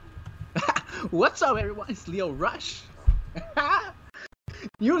What's up, everyone? It's Leo Rush.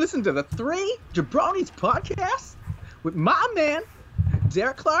 You listen to the Three Jabronis podcast with my man,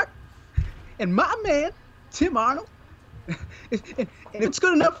 Derek Clark, and my man, Tim Arnold. And it's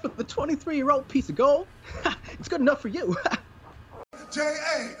good enough for the 23-year-old piece of gold. It's good enough for you.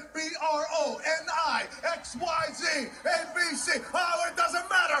 JABRONIXYZ ABC. Oh, it doesn't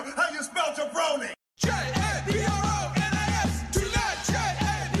matter how you spell jabroni. JABRONIS. Do not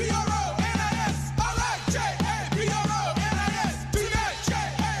JABRONIS. All right, JABRONIS. Do not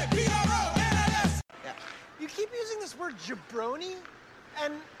JABRONIS. Yeah. You keep using this word jabroni,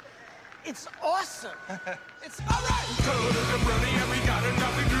 and it's awesome. It's all right. Total jabroni, and we got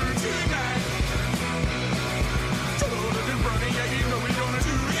enough to do tonight. Total jabroni, and you know we gonna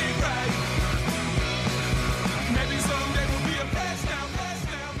do it right. Maybe someday we'll be a pass down.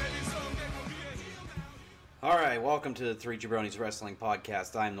 Maybe someday we'll be a heel. All right, welcome to the Three Jabronis Wrestling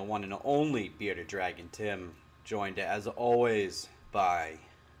Podcast. I'm the one and only Bearded Dragon Tim, joined as always by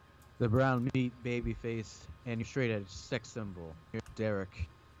The brown meat babyface and your straight edge sex symbol, Derek.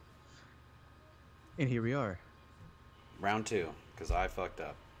 And here we are. round two, because I fucked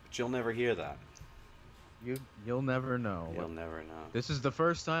up. But you'll never hear that. You'll never know. You'll never know. This is the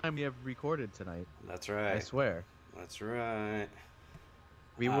first time we have recorded tonight. That's right. I swear. That's right.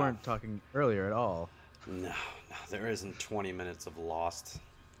 We weren't talking earlier at all. No, there isn't 20 minutes of lost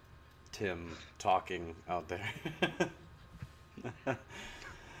Tim talking out there.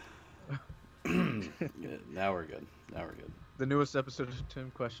 Now we're good. The newest episode of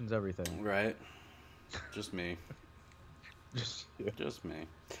Tim Questions Everything. Right? Just me. Just me.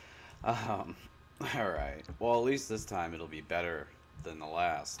 All right. Well, at least this time it'll be better than the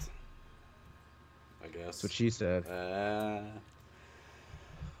last, I guess. That's what she said.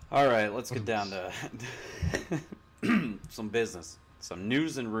 All right, let's get down to some business, some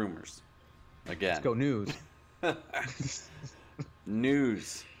news and rumors. Again. Let's go news.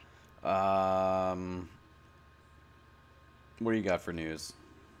 News. What do you got for news?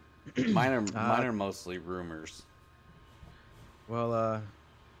 Mine are mostly rumors. Well,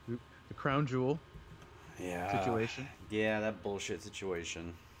 the crown jewel situation. Yeah, that bullshit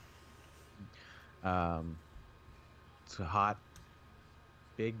situation. It's a hot,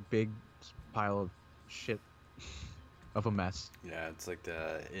 big pile of shit of a mess. Yeah, it's like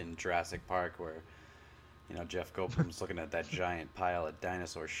in Jurassic Park where, Jeff Goldblum's looking at that giant pile of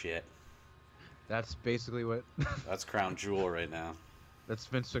dinosaur shit. That's basically what. That's crown jewel right now. That's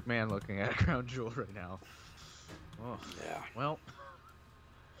Vince McMahon looking at crown jewel right now. Oh, Yeah. well.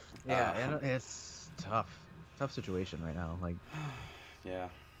 Yeah, and it's tough situation right now. Like, Yeah.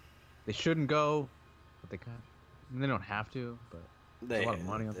 they shouldn't go, but they can't. I mean, they don't have to, but there's a lot of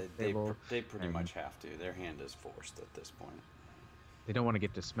money on the table. They pretty much have to. Their hand is forced at this point. They don't want to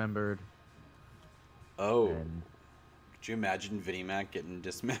get dismembered. Oh. And, Could you imagine Vinnie Mac getting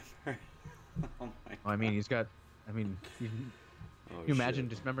dismembered? Oh my God. I mean, he's got. I mean, you imagine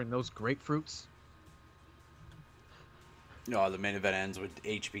dismembering those grapefruits? No, the main event ends with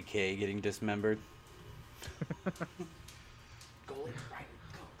HBK getting dismembered. Goalie, right?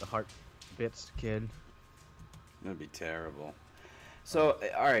 Go. The heart bits, kid. That'd be terrible. So,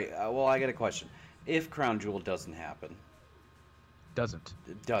 all right. Well, I got a question. If Crown Jewel doesn't happen, Doesn't.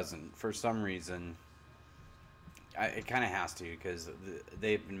 for some reason, it kind of has to, because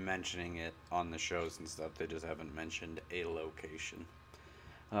they've been mentioning it on the shows and stuff. They just haven't mentioned a location.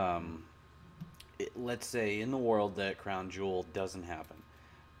 Let's say in the world that Crown Jewel doesn't happen,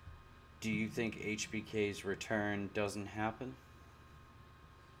 do you think HBK's return doesn't happen?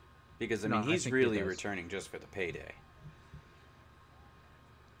 Because, I mean, he's really returning just for the payday.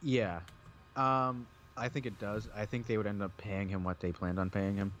 Yeah. I think it does. I think they would end up paying him what they planned on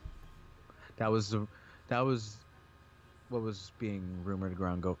paying him. That was what was being rumored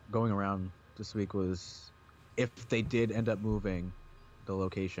going around this week, was if they did end up moving the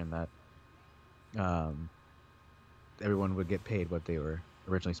location, that everyone would get paid what they were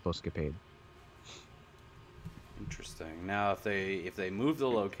originally supposed to get paid. Interesting. Now, if they move the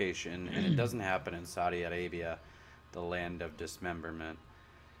location and it doesn't happen in Saudi Arabia, the land of dismemberment,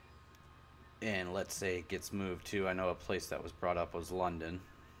 and let's say it gets moved to, I know a place that was brought up was London,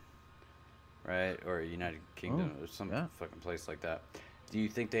 right? Or United Kingdom, or some fucking place like that. Do you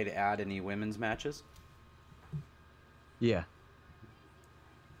think they'd add any women's matches? Yeah.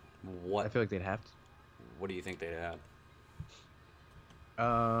 What? I feel like they'd have to. What do you think they'd add? I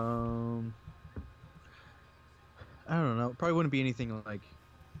don't know. Probably wouldn't be anything like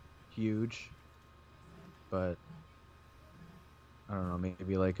huge, but I don't know.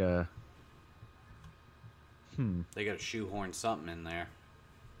 Maybe like a. They got to shoehorn something in there.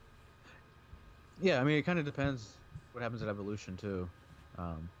 Yeah, I mean, it kind of depends what happens at Evolution too.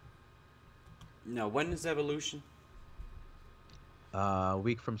 No, when is Evolution? A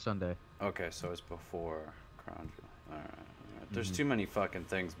week from Sunday. Okay, so it's before Crown Jewel. All right. There's Mhm. too many fucking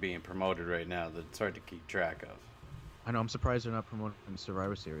things being promoted right now that it's hard to keep track of. I know. I'm surprised they're not promoting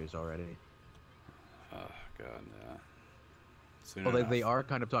Survivor Series already. Oh god, yeah. Soon Well, they enough. are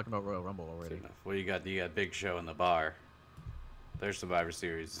kind of talking about Royal Rumble Soon already. enough. Well, you got Big Show in the bar. Their Survivor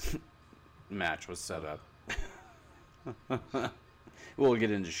Series match was set up. We'll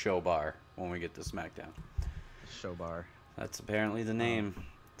get into Show Bar when we get to Smackdown. Show bar. That's apparently the name.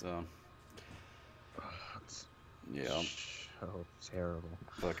 So, It's yeah, so terrible.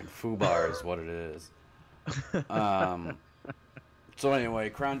 fucking Foo Bar is what it is. So anyway,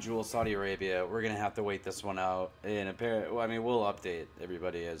 Crown Jewel, Saudi Arabia. We're gonna have to wait this one out. And well, I mean, we'll update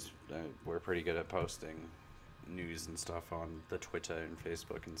everybody as we're pretty good at posting news and stuff on the Twitter and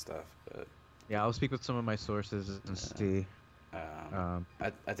Facebook and stuff. But Yeah, I'll speak with some of my sources and see.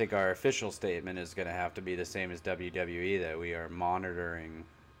 I think our official statement is gonna have to be the same as WWE, that we are monitoring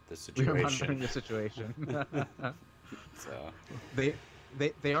the We are situation. monitoring the situation. So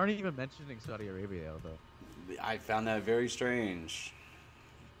They aren't even mentioning Saudi Arabia though. I found that very strange.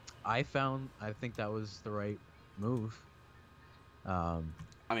 I think that was the right move. I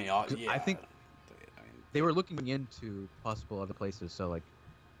mean, yeah. I think I mean, they were looking into possible other places, so like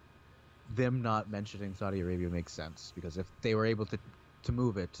them not mentioning Saudi Arabia makes sense, because if they were able to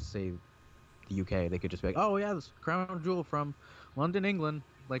move it to say the UK, they could just be like, oh yeah, this Crown Jewel from London, England,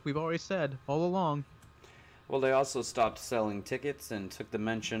 like we've always said all along. well, they also stopped selling tickets and took the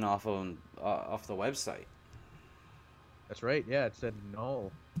mention off the website. That's right. Yeah, it said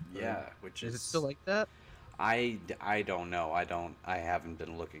no. Yeah, which Is it still like that? I don't know. I haven't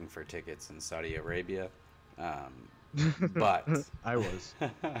been looking for tickets in Saudi Arabia, but I was.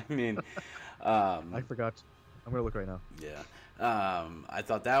 I mean, I forgot. I'm gonna look right now. yeah, I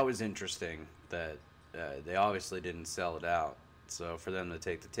thought that was interesting that they obviously didn't sell it out. So for them to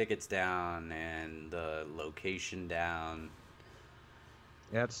take the tickets down and the location down,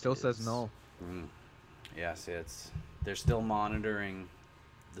 Yeah, it still says no. yes, they're still monitoring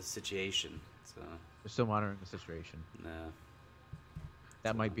the situation. So They're still monitoring the situation. yeah.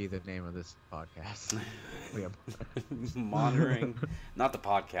 That might be the name of this podcast. We are Monitoring, not the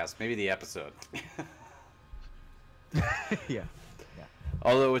podcast, maybe the episode. yeah.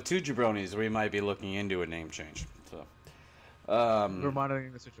 Although with two jabronis, we might be looking into a name change. So, We're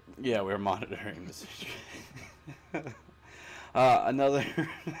monitoring the situation. yeah, we're monitoring the situation. Another.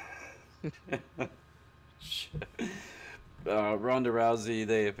 Ronda Rousey,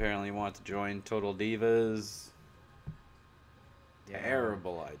 they apparently want to join Total Divas.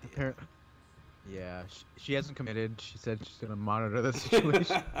 Terrible idea. Yeah, she hasn't committed. She said she's gonna monitor the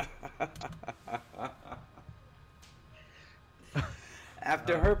situation.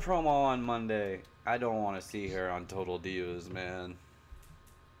 After her promo on Monday, I don't want to see her on Total Divas, man.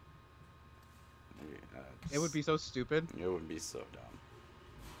 It would be so stupid. It would be so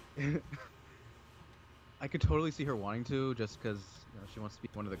dumb. I could totally see her wanting to, just because she wants to be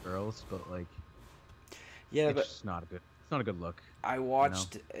one of the girls, but like, Yeah, it's but just not a good. It's not a good look. I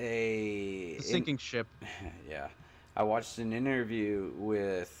watched a It's a sinking ship. yeah, I watched an interview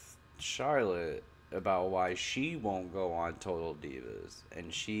with Charlotte about why she won't go on Total Divas,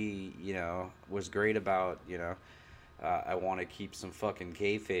 and she, was great about, I want to keep some fucking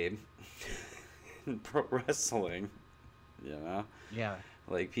kayfabe in pro wrestling, Yeah.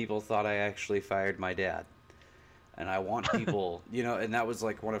 like people thought I actually fired my dad. And I want people, and that was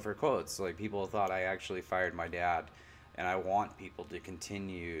like one of her quotes, like people thought I actually fired my dad. And I want people to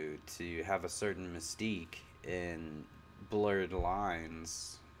continue to have a certain mystique in blurred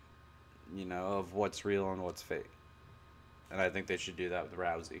lines, of what's real and what's fake. And I think they should do that with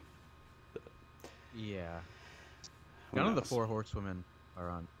Rousey. Yeah. Who None of the knows? 4 horsewomen are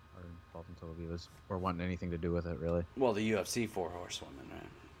involved in Total Divas or want anything to do with it, really. Well, the UFC 4 horsewomen,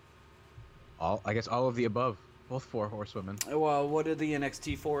 right? I guess all of the above. Both 4 horsewomen. Well, what are the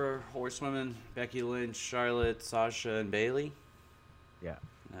NXT 4 horsewomen? Becky Lynch, Charlotte, Sasha, and Bayley? Yeah.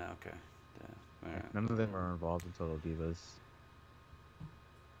 Oh, okay. Yeah. All right. None of them are involved in Total Divas,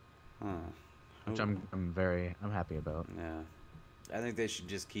 Huh. which Who- I'm happy about. Yeah. I think they should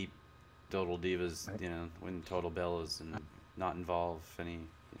just keep Total Divas, when Total Bellas, and not involve any.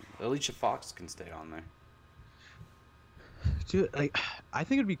 Alicia Fox can stay on there. Dude, I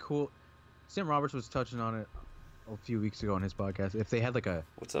think it'd be cool. Sam Roberts was touching on it a few weeks ago on his podcast. If they had like a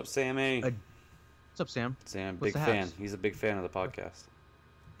What's up, Sammy? what's up, Sam? Sam, what's big the fan. haps? He's a big fan of the podcast.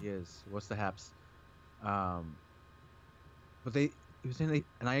 He is. What's the haps? But he was saying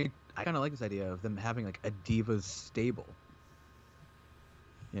and I kind of like this idea of them having like a Divas stable.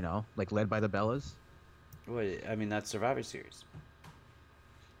 You know, like led by the Bellas. Wait, I mean that's Survivor Series.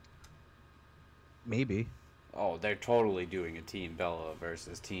 Maybe. Oh, they're totally doing a Team Bella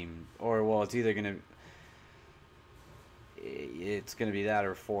versus Team, or well, it's either gonna be that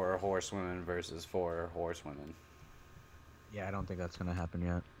or 4 horsewomen versus 4 horsewomen. Yeah, I don't think that's gonna happen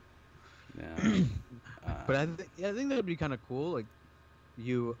yet. Yeah. But I think that would be kind of cool. Like,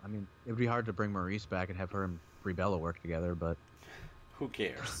 I mean, it would be hard to bring Maurice back and have her and Brie Bella work together, but Who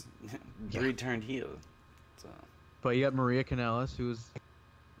cares? Yeah. Brie turned heel. So. But you got Maria Kanellis, who's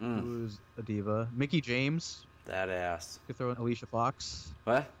a diva. Mickey James. That ass. Could throw in Alicia Fox.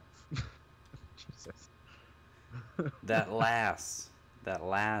 What? Jesus. That lass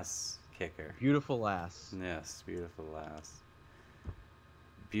kicker. Beautiful lass. Yes, beautiful lass.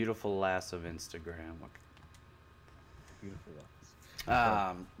 Beautiful lass of Instagram. Beautiful lass.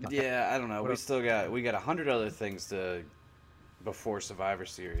 Yeah, I don't know. We got 100 other things before Survivor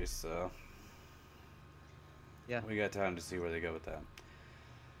Series, so Yeah. we got time to see where they go with that.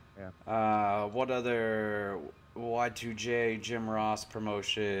 Yeah. What other Y2J Jim Ross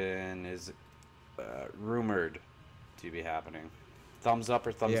promotion is rumored to be happening? Thumbs up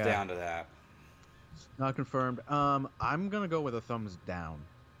or thumbs down to that? Not confirmed. I'm gonna go with a thumbs down.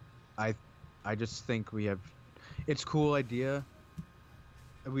 I just think it's a cool idea.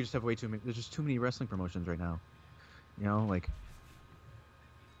 We just have way too many. There's just too many wrestling promotions right now. You know, like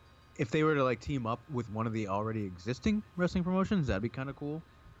if they were to like team up with one of the already existing wrestling promotions, that'd be kind of cool.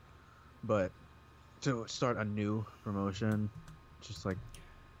 But to start a new promotion, just like.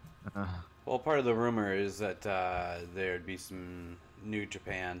 Well, part of the rumor is that there'd be some New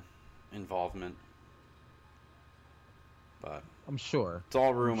Japan involvement, but I'm sure it's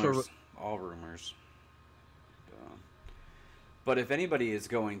all rumors. All rumors. But if anybody is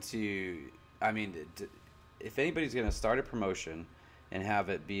going to, I mean, if anybody's going to start a promotion and have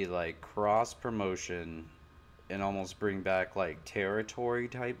it be like cross promotion and almost bring back like territory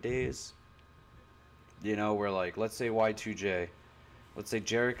type days, you know, where like, let's say Y2J, let's say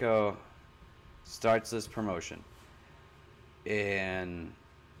Jericho starts this promotion and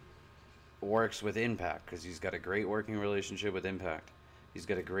works with Impact because he's got a great working relationship with Impact. He's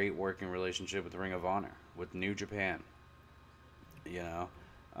got a great working relationship with Ring of Honor, with New Japan. You know,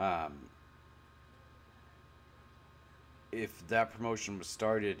 if that promotion was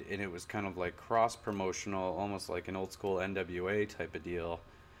started and it was kind of like cross-promotional, almost like an old school NWA type of deal,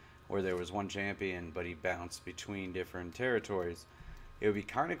 where there was one champion but he bounced between different territories, it would be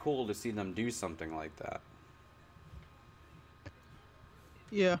kind of cool to see them do something like that.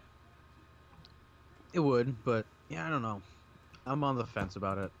 Yeah, it would, but yeah, I don't know. I'm on the fence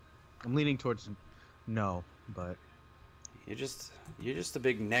about it. I'm leaning towards no, but You're just a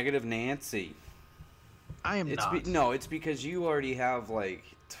big negative Nancy. I am not. No, it's because you already have like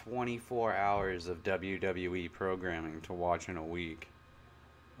 24 hours of WWE programming to watch in a week.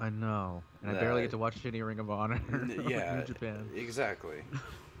 I know, and I barely get to watch any Ring of Honor. Yeah, New Japan. Exactly.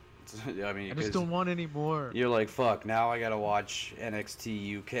 I mean, I just don't want any more. You're like, fuck. Now I gotta watch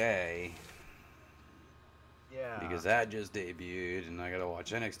NXT UK. Yeah. Because that just debuted, and I gotta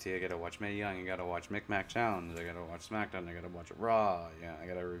watch NXT. I gotta watch Mideon. I gotta watch Micmac Challenge. I gotta watch Smackdown. I gotta watch Raw. Yeah, I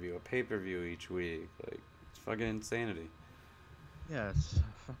gotta review a pay-per-view each week. Like, it's fucking insanity. Yeah, it's a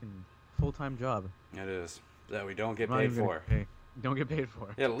fucking full-time job. It is that we don't get paid for. Don't get paid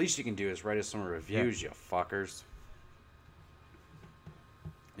for. Yeah, the least you can do is write us some reviews, you fuckers.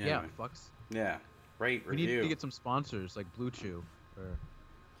 Yeah, fucks. Yeah, rate, review. We need to get some sponsors like Blue Chew,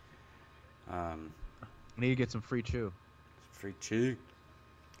 we need to get some free chew. Free chew.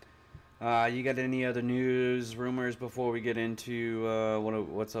 You got any other news, rumors before we get into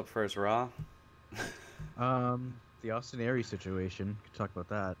what's up first, Raw? The Austin Aries situation. Could talk about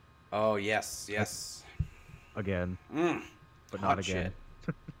that. Oh yes. Again. But Hot not again.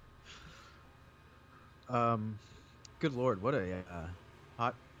 shit. Good lord, what a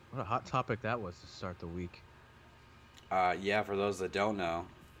hot topic that was to start the week. Yeah, for those that don't know,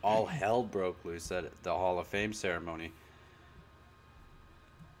 all hell broke loose at the Hall of Fame ceremony.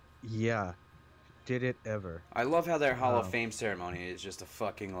 Yeah. Did it ever. I love how their Hall of Fame ceremony is just a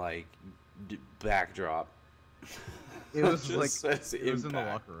fucking, like, backdrop. It was like, it was in the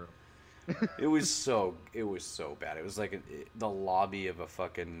locker room. It was so bad. It was like the lobby of a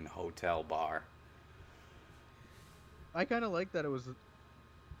fucking hotel bar. I kind of like that it was so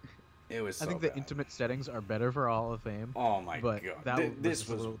I think bad. the intimate settings are better for Hall of Fame. Oh my but god. That This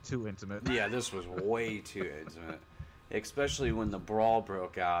was a little too intimate. Yeah, this was way too intimate. Especially when the brawl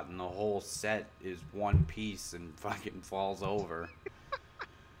broke out and the whole set is one piece and fucking falls over.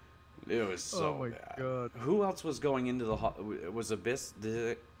 It was so Oh my bad. God. Who else was going into the was Abyss?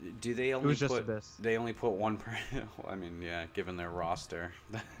 Do they only was just put Abyss. they only put one per? I mean, yeah, given their roster,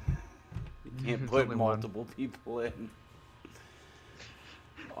 you can't It's put only multiple people in.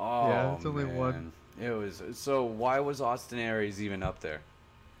 Oh, Yeah, it's only man. one. It was so. Why was Austin Aries even up there?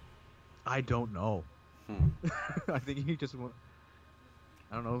 I don't know. I think he just went.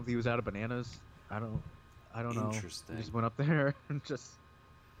 I don't know if he was out of bananas. I don't know. Interesting. He just went up there and just.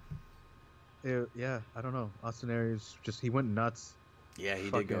 Yeah, I don't know. Austin Aries he went nuts. Yeah, he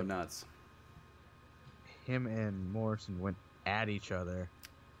did go nuts. Him and Morrison went at each other.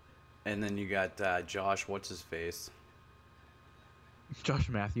 And then you got Josh. What's his face? Josh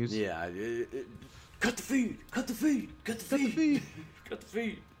Matthews. Yeah. Cut the feed. Cut the feed. Cut the feed. Cut the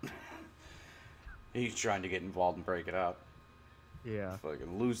feed. He's trying to get involved and break it up. Yeah.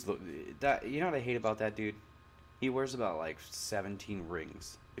 Fucking lose that. You know what I hate about that dude? He wears about like 17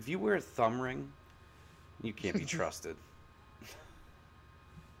 rings. If you wear a thumb ring, you can't be trusted.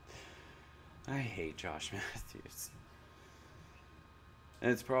 I hate Josh Matthews. And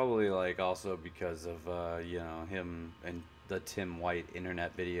it's probably like also because of him and the Tim White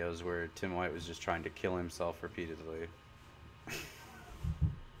internet videos where Tim White was just trying to kill himself repeatedly.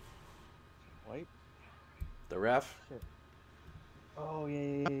 White? The ref? Shit. Oh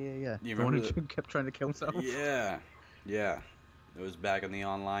yeah. You The one remember who kept trying to kill himself. Yeah. It was back in the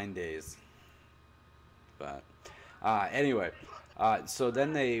online days. But anyway, so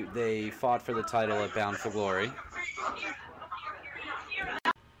then they fought for the title at Bound for Glory.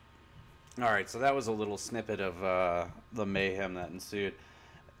 All right, so that was a little snippet of the mayhem that ensued.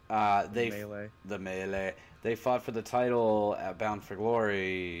 The melee. They fought for the title at Bound for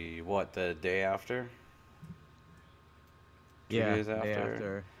Glory. What, the day after? 2 days after. Day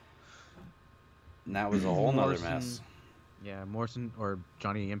after. And that was a whole nother mess. Yeah, Morrison or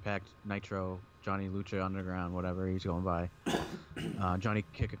Johnny Impact, Nitro, Johnny Lucha Underground, whatever he's going by. Johnny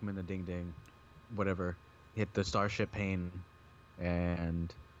kicked him in the ding ding, whatever. Hit the Starship Pain,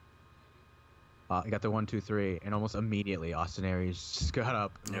 and he got the 1, 2, 3, and almost immediately Austin Aries just got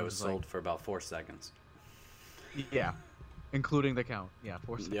up. And it was sold for about 4 seconds. Yeah, including the count. Yeah,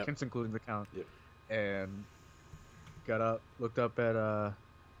 4 seconds including the count. Yep. And got up, looked up at I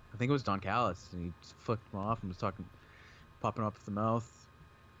think it was Don Callis, and he just flicked him off and was popping up the mouth,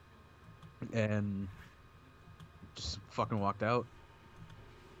 and just fucking walked out.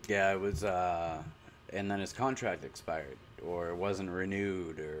 Yeah, it was, and then his contract expired, or it wasn't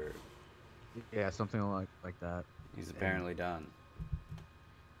renewed, or yeah, something like that. He's apparently done.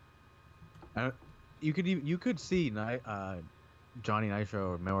 You could see Johnny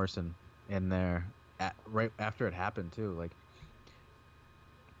Nitro or Morrison in there right after it happened too, like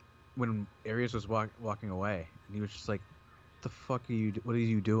when Aries was walking away, and he was just like, "The fuck are you? What are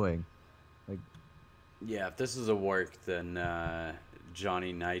you doing?" Like, yeah, if this is a work, then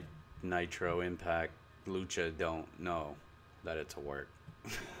Johnny Nitro Impact Lucha don't know that it's a work.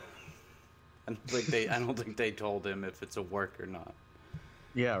 I don't think they told him if it's a work or not.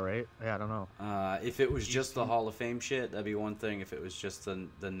 Yeah, right. Yeah, I don't know. If it was just the Hall of Fame shit, that'd be one thing. If it was just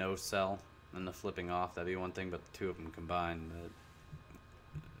the no sell and the flipping off, that'd be one thing. But the two of them combined,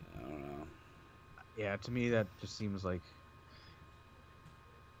 I don't know. Yeah, to me that just seems like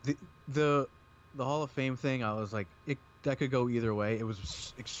the Hall of Fame thing. I was like, that could go either way. It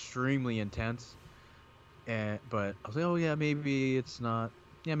was extremely intense, but I was like, oh yeah, maybe it's not.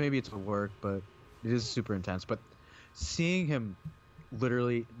 Yeah, maybe it's a work, but it is super intense. But seeing him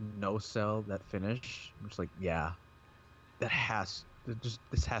literally no sell that finish, I'm just like, yeah, this has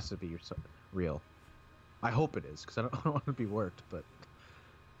to be real. I hope it is, because I don't want to be worked, but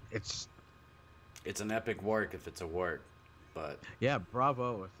it's an epic work if it's a work, but yeah,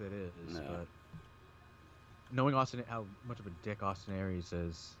 bravo if it is. No. But knowing how much of a dick Austin Aries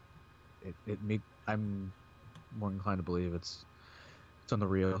is, I'm more inclined to believe it's on the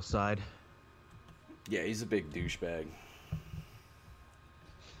real side. Yeah, he's a big douchebag.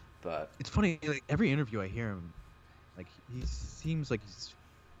 But it's funny, like every interview I hear him, like he seems like he's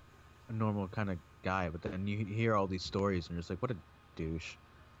a normal kind of guy, but then you hear all these stories and you're just like, what a douche.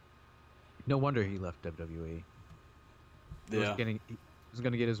 No wonder he left WWE. He wasn't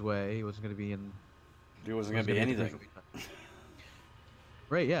gonna get his way. He wasn't gonna be in. He wasn't gonna be anything.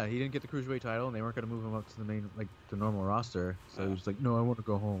 Right? Yeah, he didn't get the cruiserweight title, and they weren't gonna move him up to the main, like the normal roster. So he was like, "No, I want to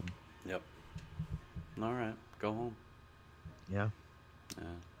go home." Yep. All right, go home. Yeah. Yeah.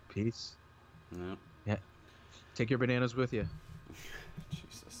 Peace. Yep. Yeah. Take your bananas with you.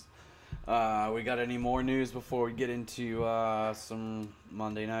 Jesus. We got any more news before we get into some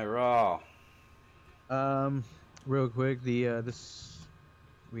Monday Night Raw? Real quick, we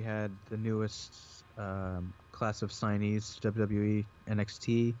had the newest class of signees, WWE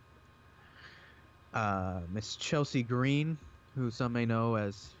NXT. Miss Chelsea Green, who some may know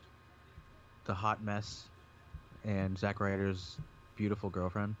as the Hot Mess and Zack Ryder's beautiful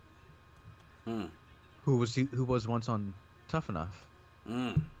girlfriend, who was once on Tough Enough.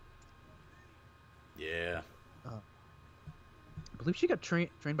 Yeah. I believe she got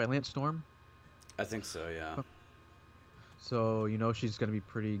trained by Lance Storm. I think so, yeah. So, she's going to be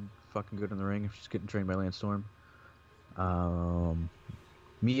pretty fucking good in the ring if she's getting trained by Lance Storm.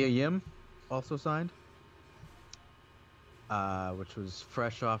 Mia Yim also signed, which was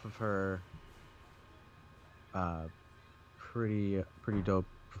fresh off of her pretty dope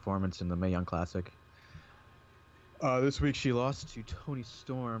performance in the Mae Young Classic. This week she lost to Toni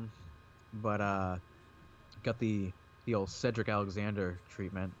Storm, but got the old Cedric Alexander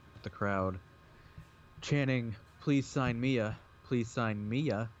treatment with the crowd chanting, "Please sign Mia, please sign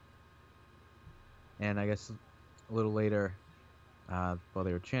Mia." And I guess a little later, while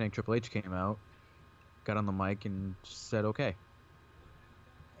they were chanting, Triple H came out, got on the mic, and said, "Okay."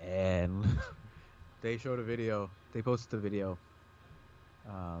 And they showed a video. They posted a video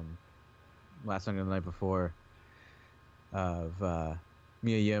last night and the night before of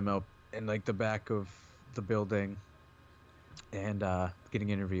Mia Yim out in like the back of the building and getting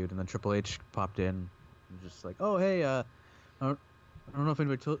interviewed, and then Triple H popped in and just like, "Oh, hey, I don't know if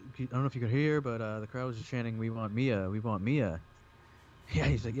anybody I don't know if you could hear, but the crowd was just chanting, 'We want Mia, we want Mia.'" Yeah,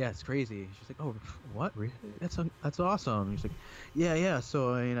 he's like, "Yeah, it's crazy." She's like, "Oh, what? Really? That's awesome." He's like, "Yeah.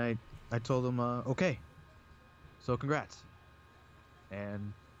 So I told him, okay. So congrats."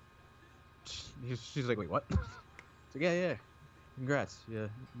 And she's like, "Wait, what?" It's like, "Yeah. Congrats. Yeah.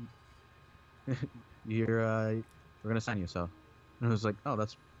 We're gonna sign you." So, and I was like, "Oh,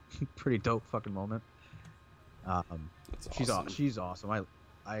 that's pretty dope fucking moment." That's she's awesome. She's awesome.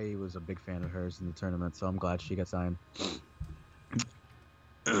 I was a big fan of hers in the tournament, so I'm glad she got signed.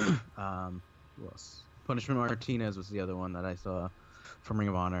 Who else? Punishment Martinez was the other one that I saw from Ring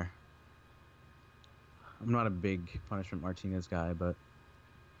of Honor. I'm not a big Punishment Martinez guy, but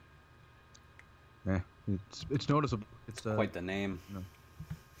yeah, it's noticeable. It's quite the name.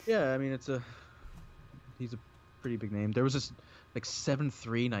 Yeah, I mean he's a pretty big name. There was this like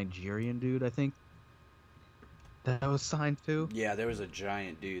 7'3" Nigerian dude, I think, that was signed too. Yeah, there was a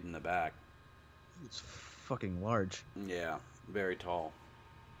giant dude in the back. It's fucking large. Yeah, very tall.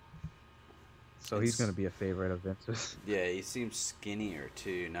 So he's gonna be a favorite of Vince's. Yeah, he seems skinnier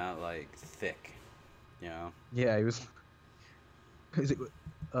too, not like thick. Yeah, he was. Is it?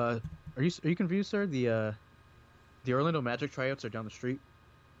 Are you confused, sir? The Orlando Magic tryouts are down the street.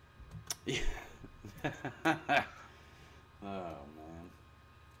 Yeah. Oh man.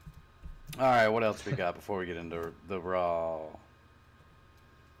 All right, what else we got before we get into the Raw?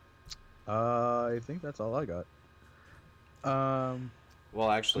 I think that's all I got. Well,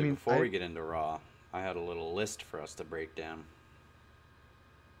 actually, before we get into Raw, I had a little list for us to break down.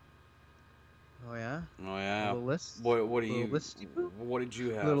 Oh yeah. Oh yeah. A little list. What do you? What did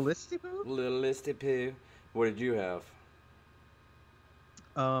you have? Little listy poo. Little listy poo. What did you have?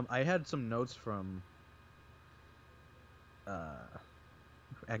 I had some notes from.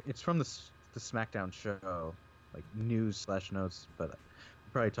 It's from the Smackdown show, like news/notes, but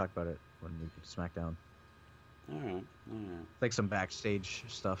we'll probably talk about it when we get to Smackdown. All right. Like some backstage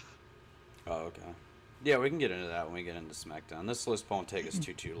stuff. Oh, okay. Yeah, we can get into that when we get into Smackdown. This list won't take us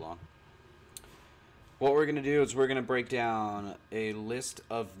too long. What we're going to do is we're going to break down a list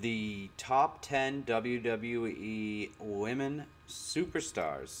of the top 10 WWE women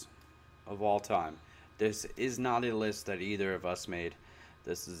superstars of all time. This is not a list that either of us made.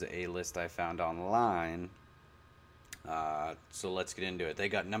 This is a list I found online. So let's get into it. They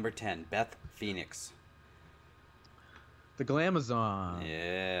got number 10, Beth Phoenix. The Glamazon.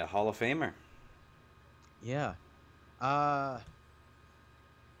 Yeah, Hall of Famer. Yeah. I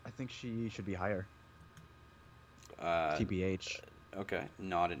think she should be higher. TBH. Okay,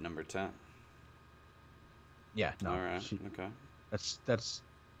 not at number 10. Yeah, no. All right, okay. That's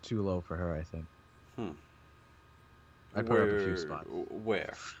too low for her, I think. I'd put her up a few spots.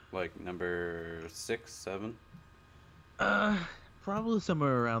 Where? Like number 6, 7? Probably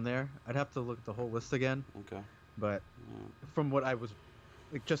somewhere around there. I'd have to look at the whole list again. Okay. But from what I was,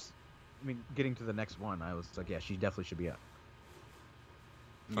 like, getting to the next one, I was like, yeah, she definitely should be up.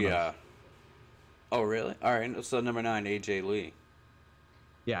 Yeah. Oh, really? All right. So number 9, AJ Lee.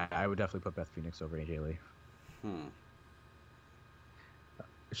 Yeah, I would definitely put Beth Phoenix over AJ Lee.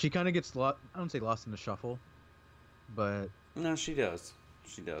 She kind of gets lost. I don't say lost in the shuffle, but No, she does.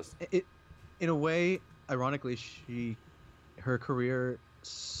 She does. in a way, ironically, her career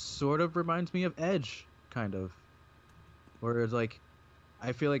sort of reminds me of Edge, kind of. Whereas, like,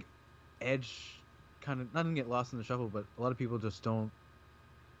 I feel like Edge kind of not gonna get lost in the shuffle, but a lot of people just don't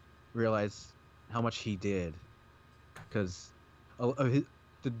realize how much he did, because the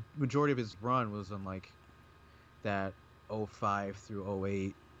majority of his run was on like that 05 through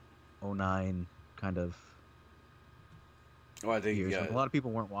 08, 09 kind of Well, I think years when a lot of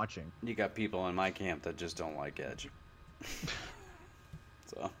people weren't watching. you got people in my camp that just don't like Edge.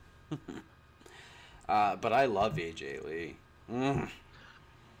 So, but I love AJ Lee.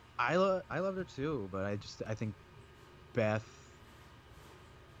 I loved her too, but I think Beth.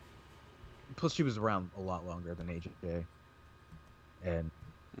 Plus, she was around a lot longer than AJ, and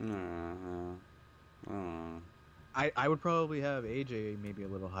I would probably have AJ maybe a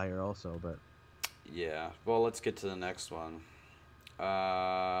little higher also, but yeah. Well, let's get to the next one.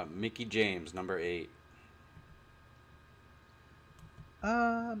 Mickey James, number 8.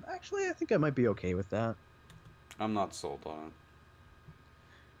 Actually, I think I might be okay with that. I'm not sold on it.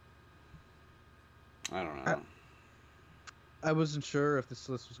 I don't know. I wasn't sure if this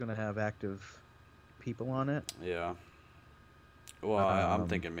list was going to have active people on it. Yeah. Well, I'm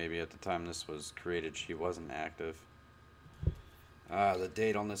thinking maybe at the time this was created, she wasn't active. The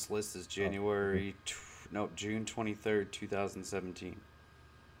date on this list is June 23rd, 2017.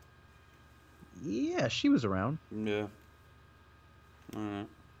 Yeah, she was around. Yeah. All right.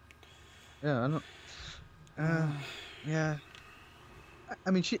 Yeah, I don't. Yeah.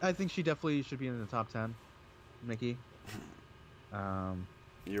 I mean, I think she definitely should be in the top 10, Mickey. You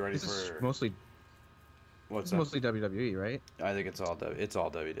ready This is for mostly what's it's mostly WWE, right? I think it's all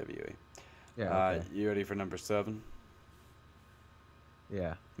WWE. Yeah. Okay. You ready for number 7?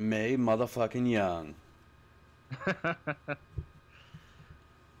 Yeah. Mae motherfucking Young.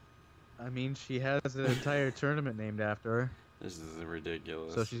 I mean, she has an entire tournament named after her. This is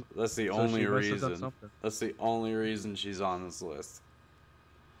ridiculous. So That's the so only she must have done reason. something. That's the only reason she's on this list.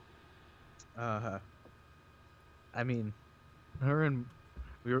 I mean, her and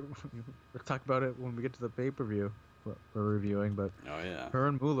we'll talk about it when we get to the pay-per-view we're reviewing, but Oh yeah. her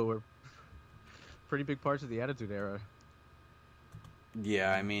and Moolah were pretty big parts of the Attitude Era.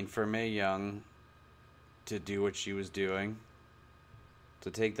 Yeah, I mean, for Mae Young to do what she was doing,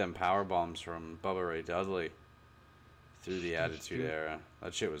 to take them power bombs from Bubba Ray Dudley through the Attitude Era,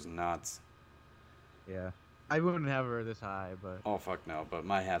 that shit was nuts. Yeah. I wouldn't have her this high, but Oh fuck no! But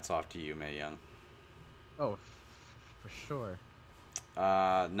my hat's off to you, Mae Young. oh, for sure.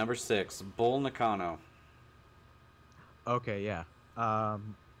 Number 6, Bull Nakano. Okay, yeah.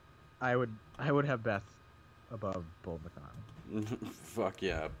 I would have Beth above Bull Nakano. Fuck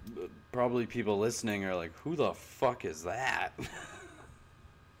yeah! Probably people listening are like, "Who the fuck is that?"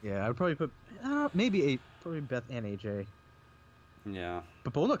 Yeah, I would probably put probably Beth and AJ. Yeah.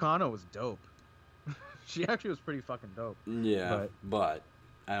 But Bull Nakano was dope. She actually was pretty fucking dope. Yeah, but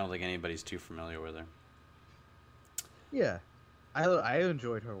I don't think anybody's too familiar with her. Yeah, I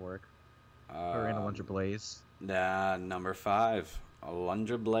enjoyed her work. Her and Alundra Blaze. Number 5,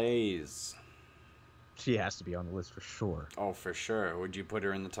 Alundra Blaze. She has to be on the list for sure. Oh, for sure. Would you put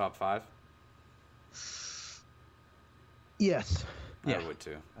her in the top 5? Yes. Yeah. I would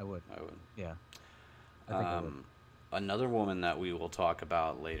too. I would. Yeah. I think I would. Another woman that we will talk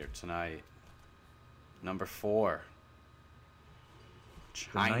about later tonight. Number 4.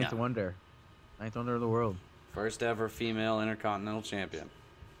 The Ninth Wonder. Ninth Wonder of the world. First ever female Intercontinental Champion.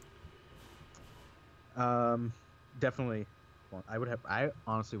 Definitely. Well, I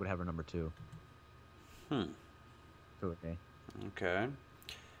honestly would have her number 2. Okay. Okay.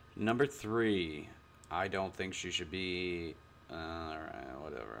 Number 3. I don't think she should be. Alright,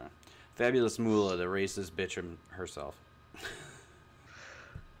 whatever. Fabulous Moolah, the racist bitch herself.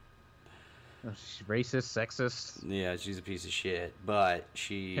 She's racist, sexist. Yeah, she's a piece of shit, but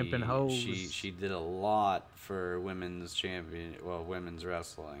Pimpin' hoes. she did a lot for women's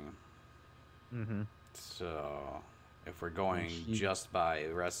wrestling. Mm-hmm. So, if we're going just by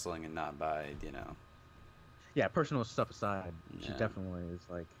wrestling and not by, Yeah, personal stuff aside, she Yeah. definitely is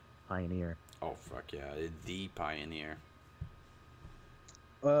like pioneer. Oh fuck yeah, the pioneer.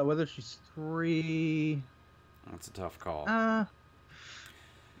 Whether she's 3. That's a tough call.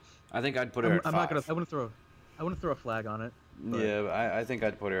 I think I'd put her at 5. I wouldn't throw a flag on it. But Yeah, I think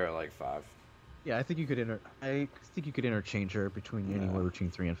I'd put her at like 5. yeah, I think you could interchange her anywhere between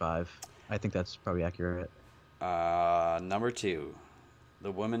 3 and 5. I think that's probably accurate. Number 2,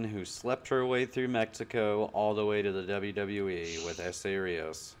 The woman who slept her way through Mexico all the way to the WWE with S.A.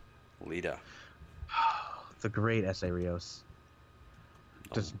 Rios, Lita. The great S.A. Rios.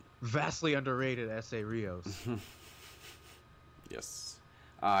 Just vastly underrated S.A. Rios. Yes.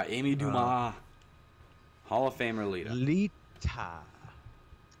 Amy Dumas. Hall of Famer Lita. Lita.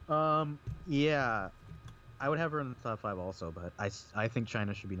 Yeah. I would have her in the top 5 also, but I think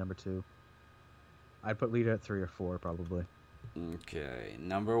China should be number 2. I'd put Lita at 3 or 4 probably. Okay,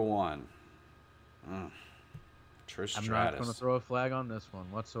 number 1. Trish Stratus. I'm not going to throw a flag on this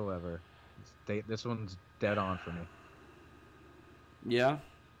one whatsoever. This one's dead on for me. Yeah?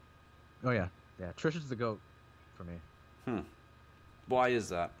 Oh, yeah. Yeah, Trish is the GOAT for me. Why is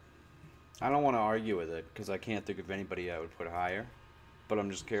that? I don't want to argue with it, because I can't think of anybody I would put higher. But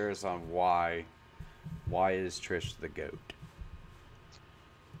I'm just curious on why. Why is Trish the GOAT?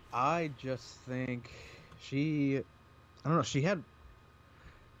 I just think I don't know,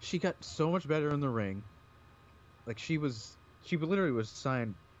 she got so much better in the ring. Like, she literally was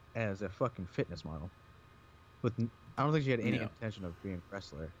signed as a fucking fitness model. I don't think she had any intention of being a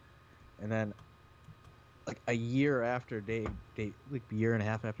wrestler. And then, like, a year after like a year and a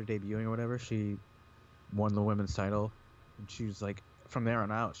half after debuting or whatever, she won the women's title. And she was like, from there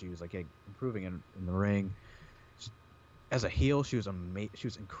on out, she was like improving in the ring. As a heel, she was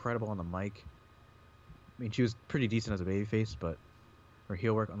incredible on the mic. I mean, she was pretty decent as a babyface, but her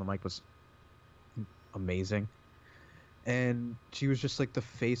heel work on the mic was amazing. And she was just like the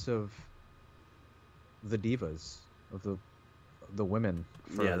face of the divas, of the women.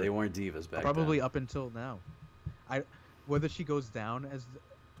 Yeah, they weren't divas back probably then. Up until now. Whether she goes down as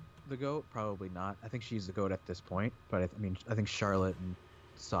the GOAT, probably not. I think she's the GOAT at this point, but I think Charlotte and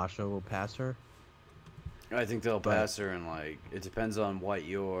Sasha will pass her. I think they'll pass her, and like it depends on what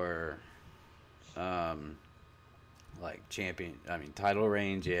your like champion. I mean, title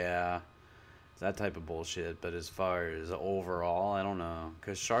range, yeah, that type of bullshit. But as far as overall, I don't know,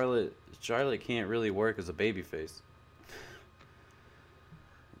 because Charlotte can't really work as a babyface.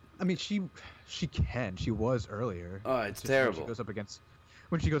 I mean, she can. She was earlier. Oh, it's terrible.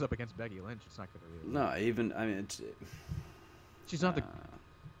 When she goes up against Becky Lynch, it's not gonna be. No, even I mean, she's not the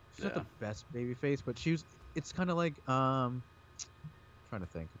best babyface, but it's kind of like trying to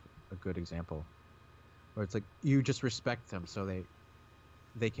think of a good example where it's like you just respect them, so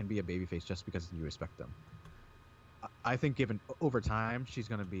they can be a babyface just because you respect them. I think given over time, she's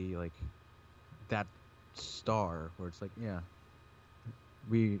gonna be like that star where it's like, yeah,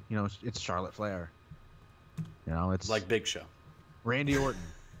 it's Charlotte Flair. It's like Big Show. Randy Orton.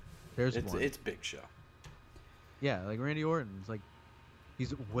 It's Big Show. Yeah, like Randy Orton's like,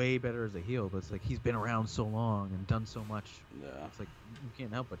 he's way better as a heel, but it's like he's been around so long and done so much. Yeah. It's like you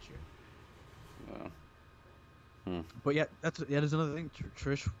can't help but cheer. Yeah. But yeah, that is another thing.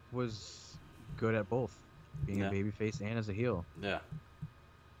 Trish was good at both, being a babyface and as a heel. Yeah.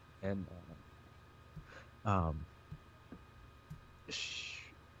 And to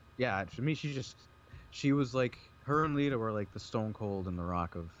me, she was like, her and Lita were like the Stone Cold and the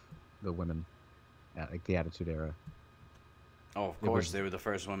Rock of the women, like the Attitude Era. Oh, of course, they were the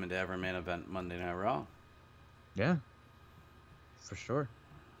first women to ever main event Monday Night Raw. Yeah, for sure.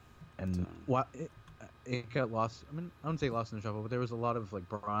 And it got lost. I mean, I wouldn't say lost in the shuffle, but there was a lot of like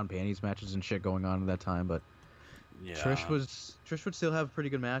bra and panties matches and shit going on at that time. But Trish would still have pretty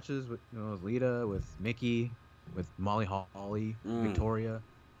good matches with with Lita, with Nikki, with Molly Holly, Victoria.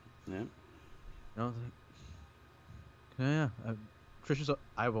 Yeah. Trish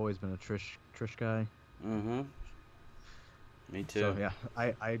I've always been a Trish guy. Mm-hmm. Me too. So yeah,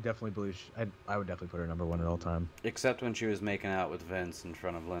 I definitely believe I would definitely put her number 1 at all time. Except when she was making out with Vince in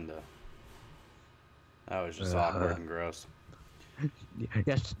front of Linda. That was just awkward and gross.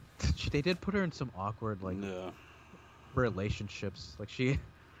 Yeah, they did put her in some awkward relationships, like she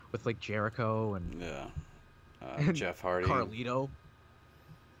with like Jericho and Jeff Hardy, Carlito.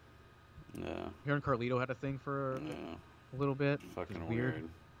 Yeah. Her and Carlito had a thing for a little bit. Fucking weird.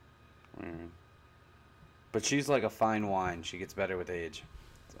 But she's like a fine wine. She gets better with age.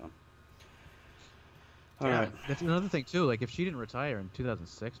 So. All right. That's another thing too. Like if she didn't retire in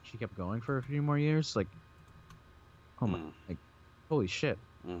 2006, she kept going for a few more years. Like, oh my, like, holy shit.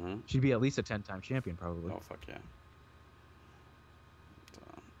 Mm-hmm. She'd be at least a 10-time champion probably. Oh fuck yeah. So,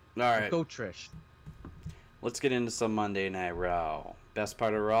 all right. Go Trish. Let's get into some Monday Night Raw. Best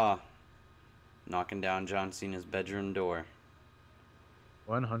part of Raw. Knocking down John Cena's bedroom door.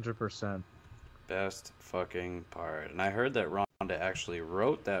 100%. Best fucking part. And I heard that Ronda actually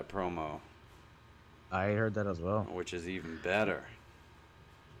wrote that promo. I heard that as well. Which is even better.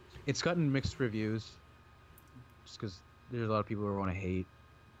 It's gotten mixed reviews. Just because there's a lot of people who want to hate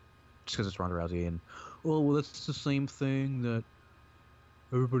just because it's Ronda Rousey, and well, that's the same thing that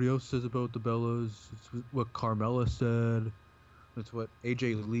everybody else says about the Bellas. It's what Carmella said. It's what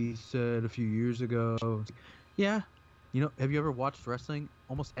AJ Lee said a few years ago. Yeah, have you ever watched wrestling?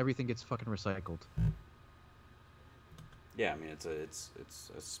 Almost everything gets fucking recycled. Yeah, I mean it's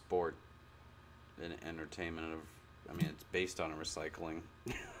a sport, an entertainment of. I mean it's based on a recycling.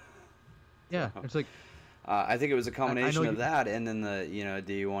 Yeah, it's like. I think it was a combination of that, and then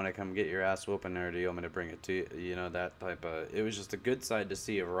do you want to come get your ass whooping, or do you want me to bring it to you? That type of. It was just a good side to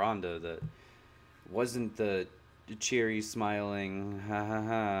see of Ronda that wasn't the cheery, smiling, ha ha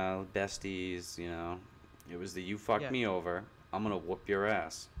ha, besties. It was the you fucked me over. I'm gonna whoop your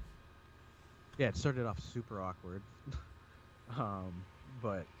ass. Yeah, it started off super awkward,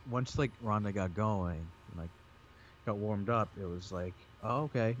 but once Ronda got going, got warmed up, it was like, oh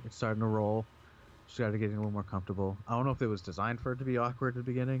okay, it's starting to roll. She started getting a little more comfortable. I don't know if it was designed for it to be awkward at the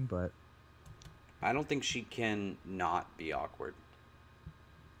beginning, but I don't think she can not be awkward.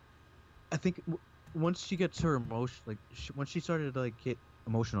 I think once she gets her emotion, once she started to get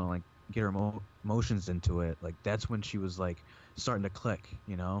emotional, get her emotions into it, that's when she was starting to click.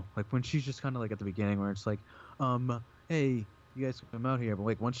 When she's just kind of at the beginning where it's hey, you guys come out here,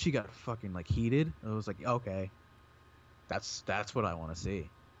 but once she got fucking heated, it was okay, that's what I want to see.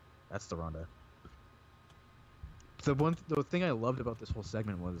 That's the Ronda. The thing I loved about this whole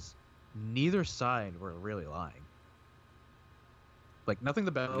segment was neither side were really lying. Nothing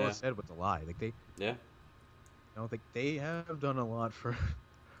the Bellas said was a lie. Yeah. They have done a lot for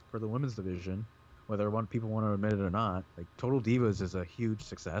the women's division, whether people want to admit it or not. Total Divas is a huge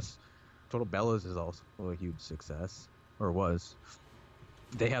success. Total Bellas is also a huge success, or was.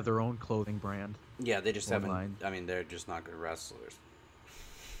 They have their own clothing brand. Yeah, they just haven't. Line. I mean, they're just not good wrestlers.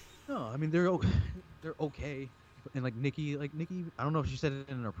 No, I mean they're okay. And Nikki, I don't know if she said it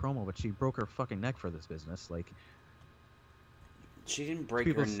in her promo, but she broke her fucking neck for this business. She didn't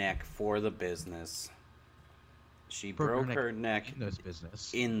break her neck for the business. She broke her neck in this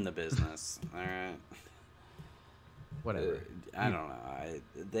business. In the business. All right. Whatever. I don't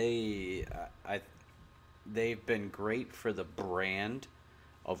know. They've been great for the brand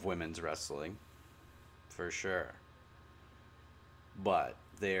of women's wrestling, for sure. But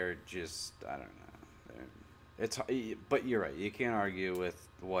they're just, I don't know. But you're right. You can't argue with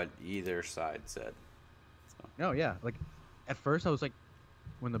what either side said. So. No, yeah. At first I was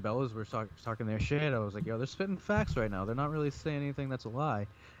when the Bellas were talking their shit, I was yo, they're spitting facts right now. They're not really saying anything that's a lie.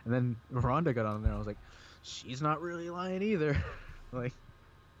 And then Ronda got on there, and I was she's not really lying either.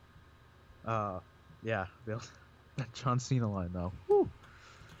 Yeah, that John Cena line though. Woo.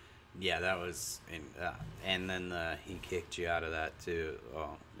 Yeah, that was, and then he kicked you out of that too.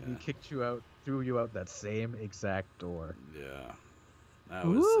 Oh, yeah. He kicked you out, threw you out that same exact door. Yeah, that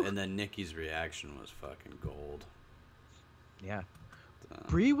was, Woo. And then Nikki's reaction was fucking gold. Yeah,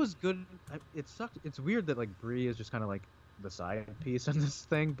 Brie was good. It sucked. It's weird that Brie is just kind of the side piece in this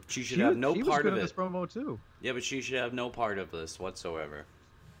thing. She should have no part of it. This promo too. Yeah, but she should have no part of this whatsoever.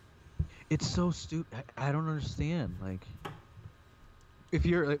 It's so stupid. I don't understand. If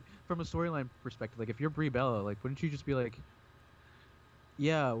you're from a storyline perspective, if you're Brie Bella, wouldn't you just be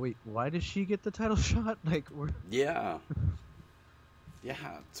yeah, wait, why does she get the title shot? Yeah. Yeah.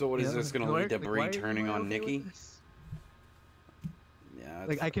 So what is this going to lead to Brie turning on Nikki? Yeah.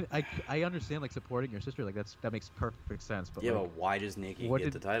 I understand supporting your sister, that makes perfect sense. But yeah, but why does Nikki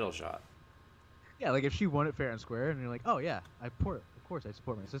get the title shot? Yeah, if she won it fair and square, and you're oh yeah, of course I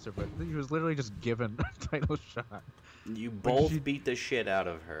support my sister, but she was literally just given a title shot. You both beat the shit out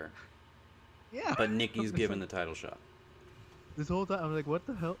of her. Yeah. But Nikki's given the title shot. This whole time I'm what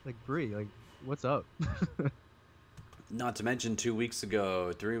the hell, Brie, what's up? Not to mention 3 weeks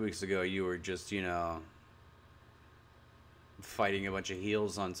ago, you were just fighting a bunch of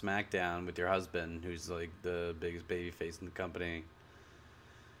heels on SmackDown with your husband, who's the biggest babyface in the company.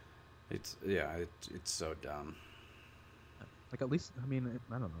 It's so dumb. At least, I mean,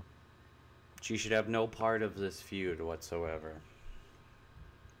 I don't know. She should have no part of this feud whatsoever.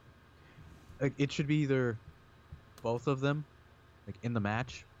 It should be either both of them, in the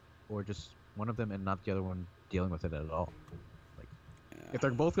match, or just one of them and not the other one dealing with it at all. Yeah. If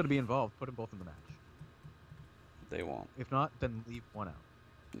they're both going to be involved, put them both in the match. They won't. If not, then leave one out.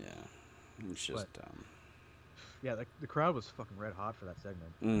 Yeah, it's just dumb. Yeah, the crowd was fucking red hot for that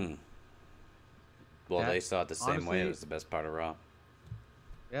segment. Mm. Well, they saw it the same way. It was the best part of Raw.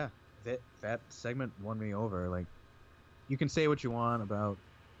 Yeah, that segment won me over. You can say what you want about,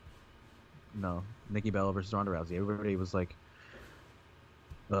 Nikki Bella versus Ronda Rousey. Everybody was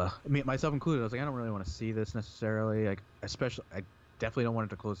I mean, myself included, I was like, I don't really want to see this necessarily. Like, especially, I definitely don't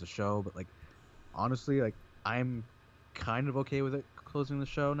want it to close the show. But like, honestly, like, I'm kind of okay with it closing the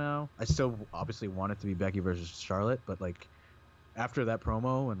show now. I still obviously want it to be Becky versus Charlotte, but like, after that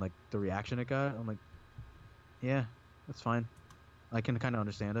promo and like the reaction it got, I'm like, yeah, that's fine. I can kind of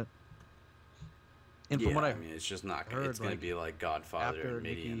understand it. And Yeah, from what I mean, it's just not gonna. heard, It's gonna be like Godfather after and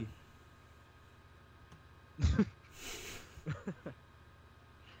Mideon.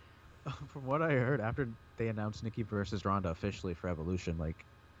 From what I heard, after they announced Nikki versus Ronda officially for Evolution, like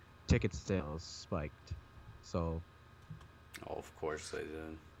ticket sales spiked. So, Oh, of course they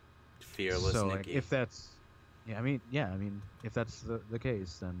did. Fearless so like, Nikki. if that's, I mean, if that's the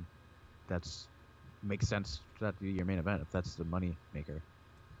case, then that's makes sense for that to be your main event if that's the money maker.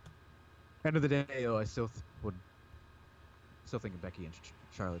 End of the day, though, I still think Becky and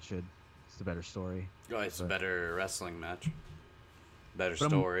Charlotte should. It's the better story. Oh, it's a better wrestling match. Better But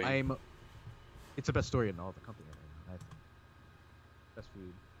story. It's the best story in all the company. I think. Best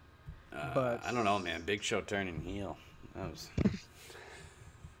food. But I don't know, man. Big Show turning heel. That's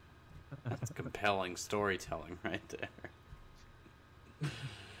compelling storytelling right there.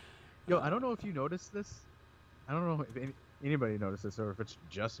 Yo, I don't know if you noticed this. I don't know if anybody noticed this or if it's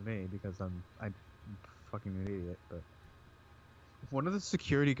just me because I'm fucking an idiot. But one of the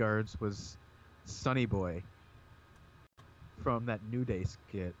security guards was Sonny Boy from that New Day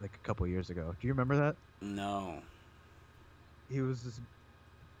skit like a couple years ago. Do you remember that? No. He was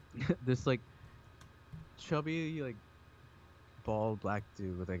this like chubby like bald black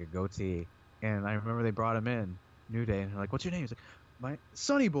dude with like a goatee, and I remember they brought him in New Day, and they're like, "What's your name?" He's like, "My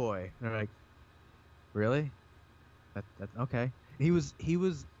Sonny Boy." And they're like, "Really? That okay." And he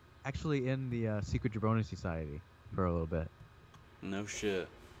was actually in the Secret Jabroni Society for a little bit. No shit.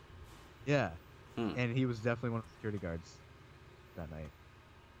 Yeah, and he was definitely one of the security guards that night.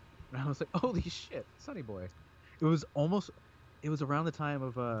 And I was like, "Holy shit, Sonny Boy!" It was around the time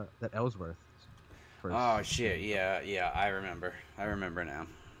of that Ellsworth. First. Oh shit! Yeah. I remember now.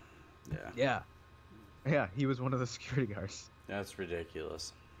 Yeah. Yeah. He was one of the security guards. That's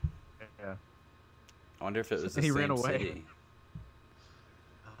ridiculous. Yeah. I wonder if it was the He same ran away. city.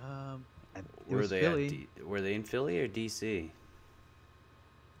 Were Were they in Philly or DC?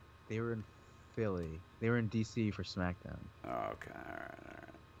 They were in Philly. They were in DC for SmackDown. Oh, okay.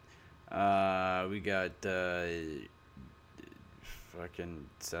 All right. We got fucking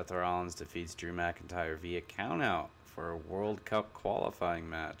Seth Rollins defeats Drew McIntyre via countout for a World Cup qualifying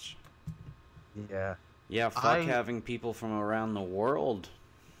match. Yeah. Yeah, fuck having people from around the world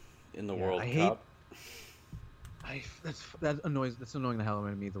in the World Cup. That's annoying the hell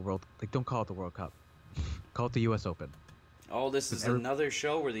out of me. The World, like, don't call it the World Cup. Call it the U.S. Open. Oh, this is another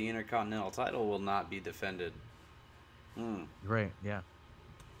show where the Intercontinental title will not be defended. Right. Yeah.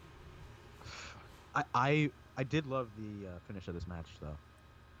 I did love the finish of this match though.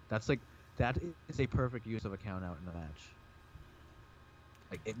 That is a perfect use of a count out in the match.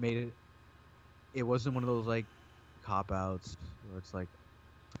 Like it made it. It wasn't one of those like cop outs where it's like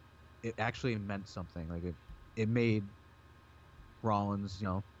it actually meant something. Like it made Rollins,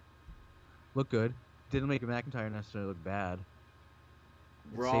 look good. Didn't make McIntyre necessarily look bad.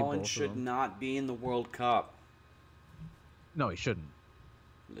 Rollins should not be in the World Cup. No, he shouldn't.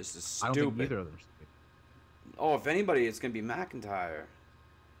 This is stupid. I don't think either of them should be. Oh, if anybody, it's going to be McIntyre.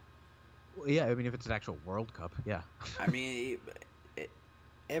 Well, yeah, I mean, if it's an actual World Cup, yeah. I mean,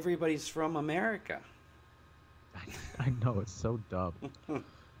 everybody's from America. I know, it's so dumb.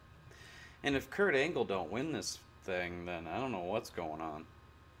 And if Kurt Angle don't win this thing, then I don't know what's going on.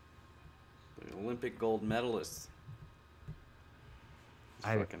 The Olympic gold medalist.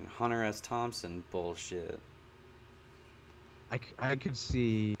 Fucking Hunter S. Thompson bullshit. I could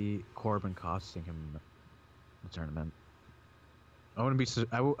see Corbin costing him the tournament. I wouldn't be.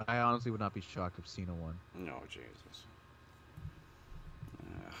 I honestly would not be shocked if Cena won. No, Jesus.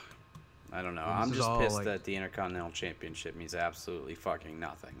 I don't know. I'm just pissed that the Intercontinental Championship means absolutely fucking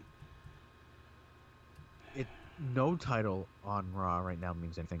nothing. No title on Raw right now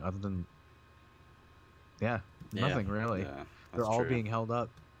means anything other than. Nothing really. Yeah, they're all being held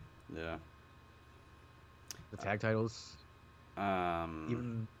up. Yeah. The tag titles.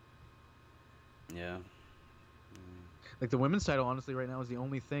 Even. Yeah. Like the women's title, honestly, right now is the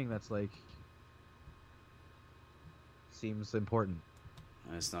only thing that's like seems important.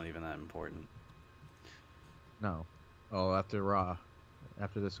 It's not even that important. No. Oh, after Raw,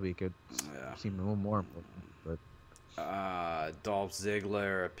 after this week, it seemed a little more important. But Dolph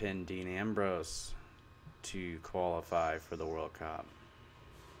Ziggler pinned Dean Ambrose to qualify for the World Cup.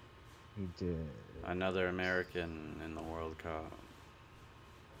 He did. Another American in the World Cup.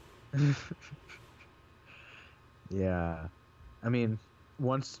 Yeah, I mean,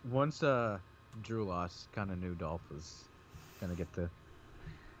 once Drew lost, kind of knew Dolph was gonna get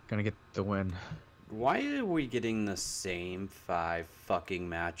the win. Why are we getting the same 5 fucking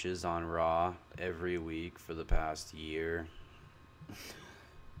matches on Raw every week for the past year?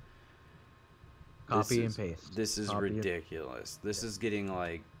 Copy and paste. This is Copy and- ridiculous. This is getting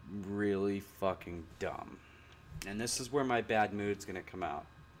like really fucking dumb. And this is where my bad mood's gonna come out.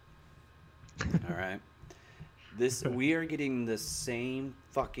 All right. We are getting the same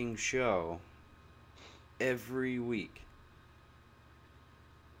fucking show every week.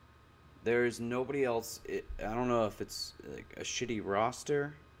 There's nobody else. I don't know if it's like a shitty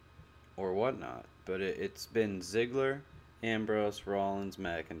roster or whatnot, but it's been Ziggler, Ambrose, Rollins,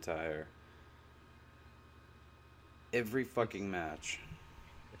 McIntyre. Every fucking match.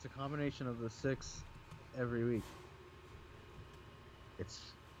 It's a combination of the 6 every week.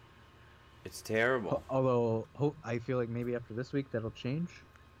 It's terrible. Although I feel like maybe after this week that'll change,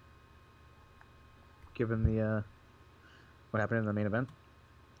 given the what happened in the main event.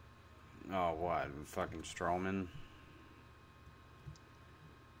 Oh, what? Fucking Strowman?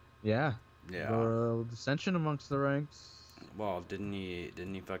 Yeah. Yeah. The dissension amongst the ranks. Well, didn't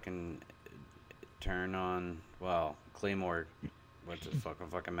he fucking turn on, well, Claymore went to fucking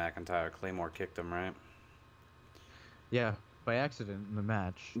McIntyre. Claymore kicked him, right? Yeah, by accident in the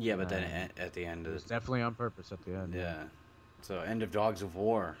match. Yeah, but then at the end it was of definitely on purpose at the end. Yeah. So end of Dogs of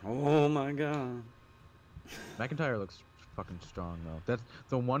War. Oh my god. McIntyre looks fucking strong though. That's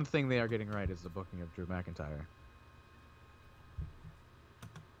the one thing they are getting right is the booking of Drew McIntyre.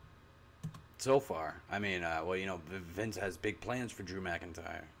 So far, I mean, well, you know, Vince has big plans for Drew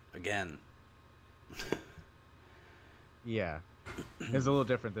McIntyre again. Yeah, it's a little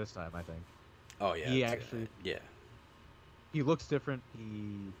different this time, I think. Oh yeah. He actually, yeah. He looks different.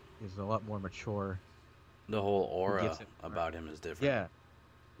 He is a lot more mature. The whole aura about him is different.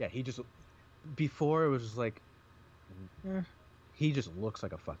 Yeah. He just before it was just like, he just looks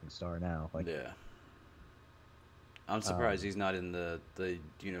like a fucking star now. Like, yeah. I'm surprised he's not in the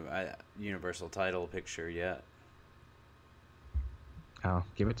Universal title picture yet. Oh,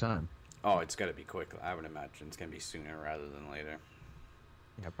 give it time. Oh, it's got to be quick. I would imagine it's going to be sooner rather than later.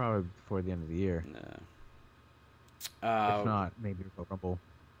 Yeah, probably before the end of the year. No. If not, maybe Royal Rumble.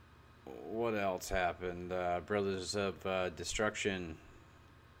 What else happened? Brothers of Destruction.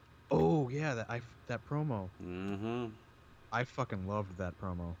 Oh yeah, that promo. Mm-hmm. I fucking loved that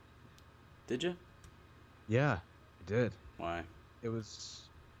promo. Did you? Yeah, I did. Why? It was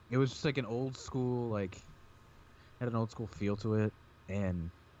just like an old school, like, had an old school feel to it,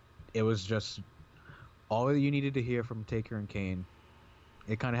 and it was just all that you needed to hear from Taker and Kane.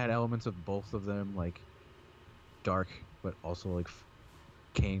 It kind of had elements of both of them, like dark, but also like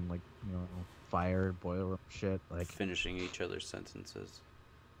Kane, like, you know, fire, boiler room shit, like finishing each other's sentences.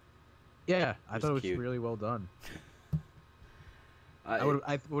 Yeah, I thought it was cute. really well done. I would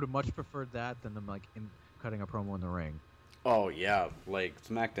have much preferred that than them like cutting a promo in the ring. Oh yeah, like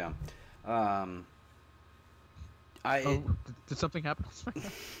Smackdown. Did something happen?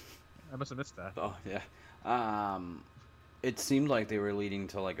 I must have missed that. Oh yeah. It seemed like they were leading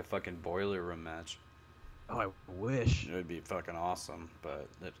to like a fucking boiler room match. Oh, I wish. It would be fucking awesome, but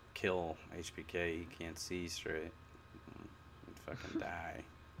it'd kill HBK. He can't see straight. He'd fucking die.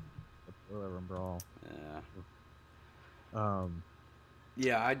 The boiler room brawl. Yeah.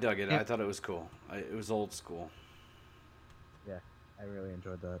 Yeah, I dug it. Yeah. I thought it was cool. It was old school. Yeah, I really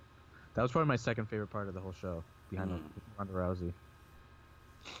enjoyed that. That was probably my second favorite part of the whole show, behind Ronda Rousey.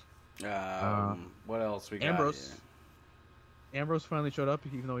 What else we got? Ambrose finally showed up,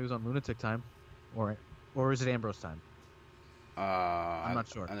 even though he was on lunatic time, or is it Ambrose time? I'm not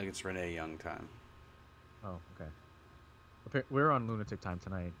sure. I think it's Renee Young time. Oh, okay. We're on lunatic time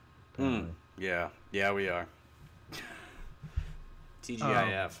tonight. Apparently. Yeah, we are.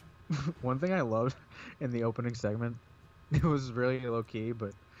 TGIF. One thing I loved in the opening segment, it was really low key,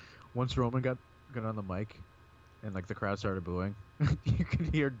 but once Roman got on the mic, and like the crowd started booing, you could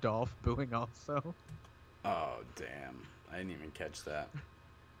hear Dolph booing also. Oh damn! I didn't even catch that.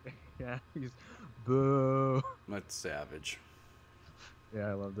 Yeah, he's boo. That's savage. Yeah,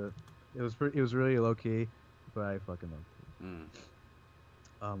 I loved it. It was really low key, but I fucking loved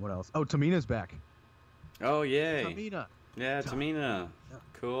it. What else? Oh, Tamina's back. Oh yay! Tamina. Yeah, Tamina. Yeah.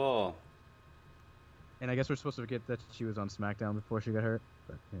 Cool. And I guess we're supposed to forget that she was on Smackdown before she got hurt,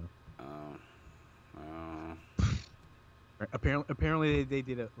 but you know. Apparently they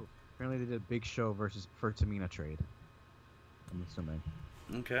did a big show for Tamina trade. I'm assuming.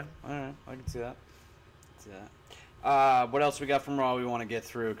 Okay, all right, I can see that. What else we got from Raw we want to get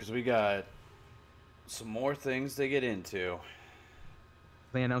through? Because we got some more things to get into.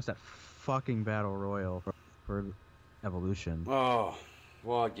 They announced that fucking battle royal for Evolution. Oh,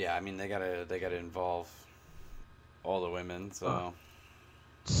 well, yeah. I mean, they gotta involve all the women. So.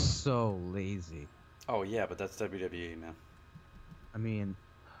 So lazy. Oh yeah, but that's WWE, man. I mean,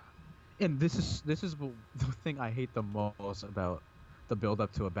 and this is the thing I hate the most about the build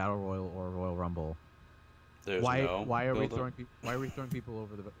up to a battle royal or a Royal Rumble. There's why no are we build-up? throwing people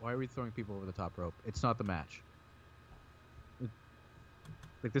over the top rope? It's not the match.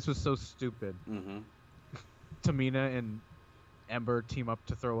 Like, this was so stupid. Mm-hmm. Tamina and Ember team up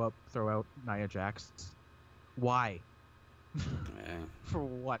to throw out Nia Jax. Why? Yeah. For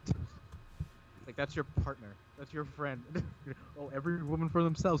what? Like, that's your partner. That's your friend. Oh, every woman for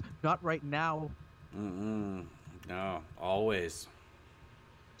themselves. Not right now. Mm-mm. No, always.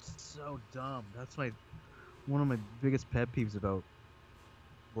 So dumb. That's one of my biggest pet peeves about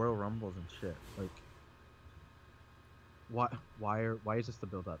Royal Rumbles and shit. Like, why is this the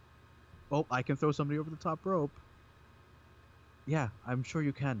build up? Oh, I can throw somebody over the top rope. Yeah, I'm sure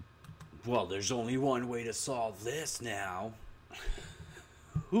you can. Well, there's only one way to solve this now.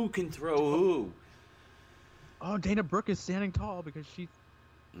 Who can throw who? Oh, Dana Brooke is standing tall because she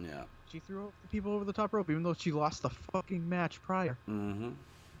Yeah. threw people over the top rope, even though she lost the fucking match prior. Mm-hmm.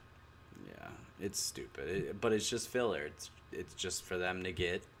 Yeah, it's stupid, but it's just filler. It's just for them to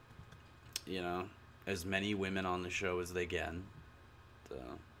get, as many women on the show as they can. So.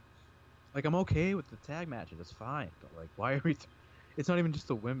 Like, I'm okay with the tag matches, it's fine. But, like, why are we... It's not even just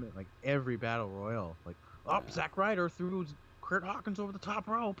the women. Like, every battle royal. Like, Zack Ryder threw Kurt Hawkins over the top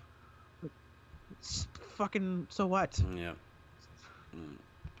rope. Like, it's fucking... So what? Yeah.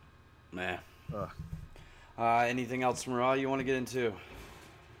 Meh. Ugh. Anything else from Raw you want to get into?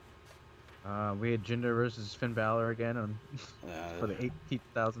 We had Jinder versus Finn Balor again for the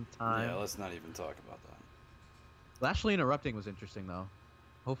 18,000th time. Yeah, let's not even talk about that. Lashley interrupting was interesting, though.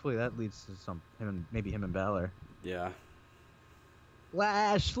 Hopefully that leads to maybe him and Balor. Yeah.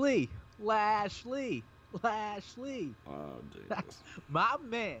 Lashley! Oh, Jesus. My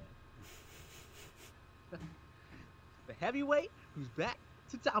man! The heavyweight who's back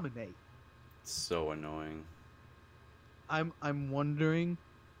to dominate. So annoying. I'm wondering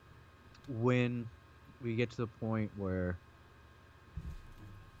when we get to the point where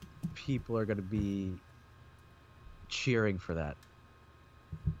people are going to be cheering for that.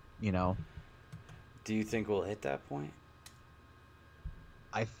 Do you think we'll hit that point?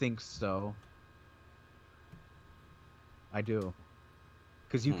 I think so. I do.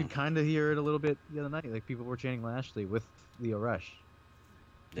 Because you could kind of hear it a little bit the other night. Like, people were chanting Lashley with Leo Rush.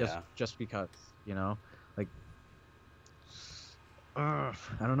 Just because, Like, I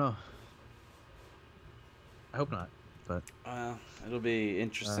don't know. I hope not, but... It'll be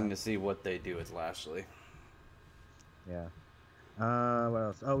interesting to see what they do with Lashley. Yeah. What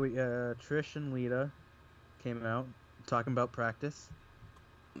else? Oh, Trish and Lita came out talking about practice.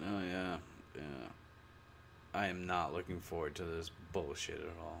 Oh, yeah. Yeah. I am not looking forward to this bullshit at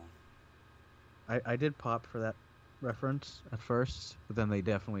all. I did pop for that reference at first, but then they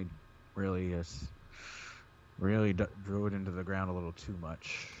definitely really drew it into the ground a little too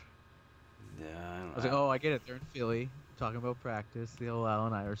much. Yeah, I was like, oh, I get it. They're in Philly talking about practice, the whole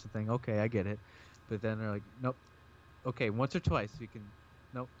Allen Iverson thing. Okay, I get it. But then they're like, nope. Okay, once or twice you can.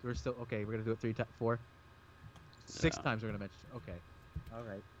 Nope, we're still okay. We're gonna do it 4, 6 times. We're gonna mention. Okay, all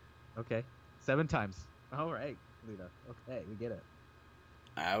right, okay, 7 times. All right, Lita. Okay, we get it.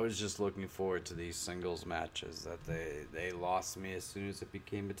 I was just looking forward to these singles matches that they lost me as soon as it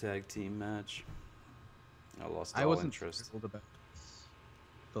became a tag team match. I lost all interest.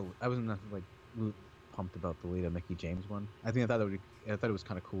 I wasn't like pumped about the Lita Mickey James one. I thought it was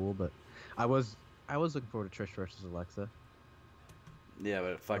kind of cool, but I was looking forward to Trish versus Alexa. Yeah,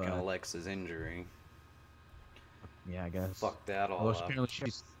 but fucking Alexa's injury. Yeah, I guess. Fuck that all Although up. apparently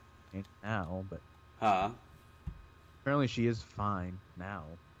she's fine now, but. Huh? Apparently she is fine now,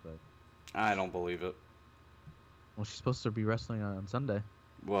 but. I don't believe it. Well, she's supposed to be wrestling on Sunday.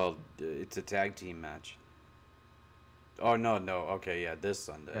 Well, it's a tag team match. Oh, no. Okay, yeah, this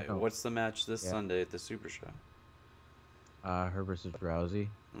Sunday. Yeah, no. What's the match this Sunday at the Super Show? Her versus Rousey.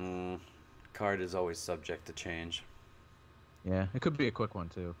 Card is always subject to change. Yeah, it could be a quick one,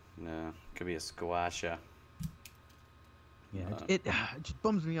 too. Yeah, could be a squasher. Yeah, it just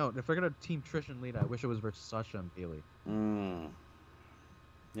bums me out. If they're going to team Trish and Lita, I wish it was versus Sasha and Bayley.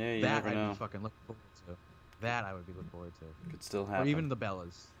 Yeah, you that never know. I'd be fucking looking forward to. That I would be looking forward to. Could still happen. Or even the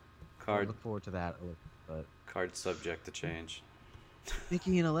Bellas. Card. I look forward to that. But Card subject to change.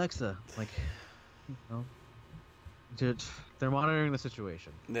 Nikki and Alexa, like, Dude, they're monitoring the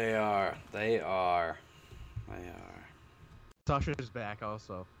situation. They are. They are. They are. Sasha's back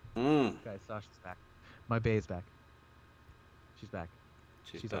also. Guys, Sasha's back. My bae's back. She's back.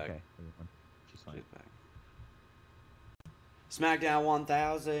 She's She's back. okay, everyone. She's fine. She's back. SmackDown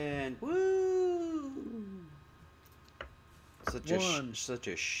 1000. Woo! Such a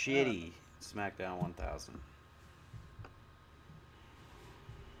shitty SmackDown 1000.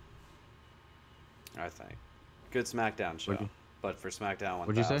 I think. Good SmackDown show. But for SmackDown 1000.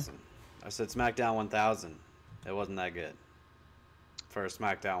 What'd you say? I said SmackDown 1000. It wasn't that good. For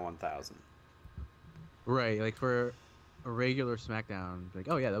SmackDown 1000. Right, like for a regular SmackDown, like,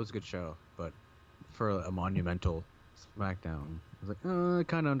 oh yeah, that was a good show. But for a monumental SmackDown, I was like, it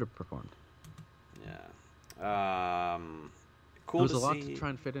kind of underperformed. Yeah. Cool. There was to a lot see. to try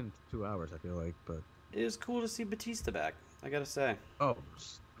and fit in 2 hours, I feel like, but It was cool to see Batista back. I gotta say. oh,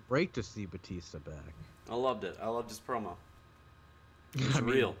 it's great to see Batista back. I loved it. I loved his promo. It was I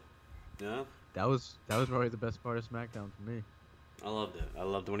mean, real. Yeah. That was probably the best part of SmackDown for me. I loved it. I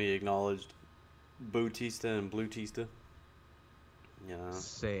loved when he acknowledged Bootista and Bluetista. Yeah.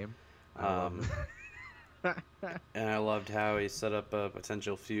 Same. And I loved how he set up a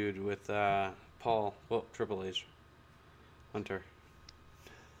potential feud with Triple H. Hunter.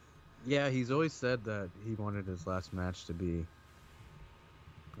 Yeah, he's always said that he wanted his last match to be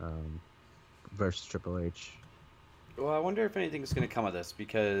versus Triple H. Well, I wonder if anything's going to come of this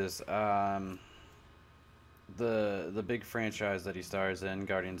because the big franchise that he stars in,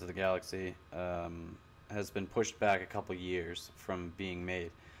 Guardians of the Galaxy, has been pushed back a couple years from being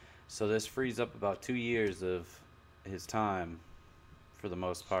made. So this frees up about 2 years of his time, for the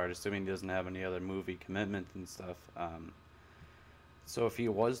most part, assuming he doesn't have any other movie commitments and stuff. So if he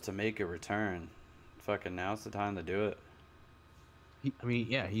was to make a return, fucking now's the time to do it.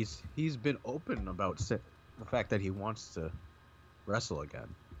 He's been open about the fact that he wants to wrestle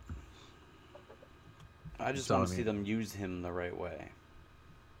again. I just want to see them use him the right way.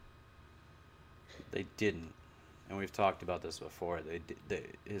 They didn't, and we've talked about this before.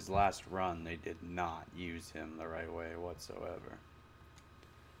 His last run, they did not use him the right way whatsoever.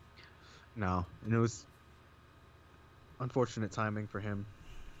 No, and it was unfortunate timing for him.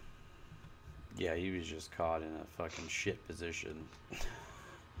 Yeah, he was just caught in a fucking shit position.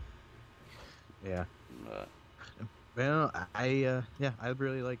 Yeah. But Well, I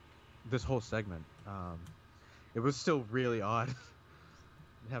really like this whole segment. It was still really odd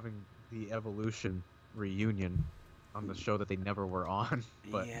having the Evolution reunion on the show that they never were on.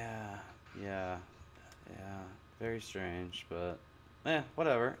 But yeah, very strange, but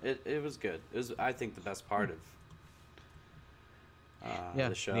whatever. It was good. It was, I think, the best part of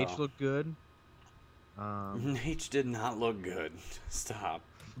the show. Nate looked good. Nate did not look good. Stop.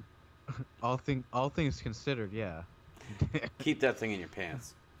 All things considered, yeah. Keep that thing in your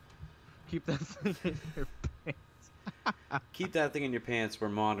pants. Keep that thing in your pants. Keep that thing in your pants. We're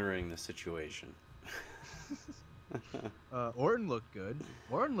monitoring the situation. Orton looked good.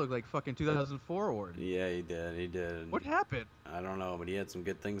 Orton looked like fucking 2004 Orton. Yeah, he did. What happened? I don't know, but he had some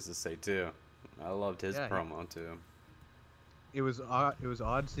good things to say too. I loved his promo too. It was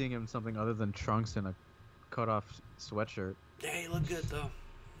odd seeing him in something other than trunks and a cut-off sweatshirt. Yeah, he looked good though.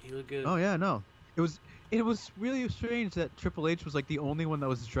 He looked good. Oh yeah, no. It was really strange that Triple H was like the only one that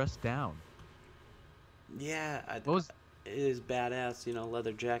was dressed down. Yeah, it is badass,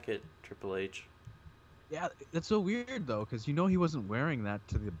 leather jacket, Triple H. Yeah, that's so weird though, because he wasn't wearing that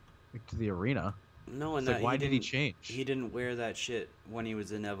to the arena. No, and why did he change? He didn't wear that shit when he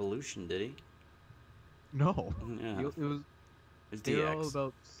was in Evolution, did he? No. Yeah. It's DX. all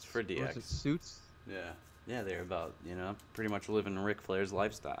about. It's for DX. Was it suits? Yeah, they're about pretty much living Ric Flair's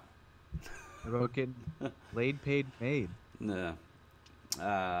lifestyle. About getting laid, paid, made. Yeah.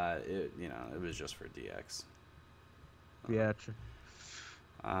 It was just for DX. Yeah, true.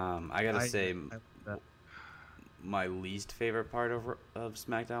 I gotta say, my least favorite part of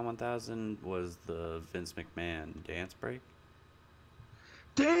SmackDown 1000 was the Vince McMahon dance break.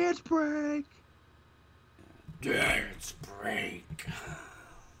 Dance break. Dance break.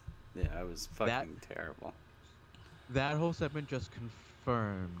 Yeah, it was fucking terrible. That whole segment just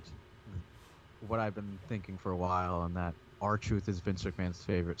confirmed what I've been thinking for a while, and that R-Truth is Vince McMahon's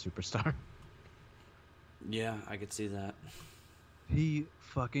favorite superstar. Yeah, I could see that. He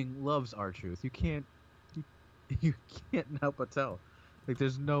fucking loves R-Truth. You can't help but tell. Like,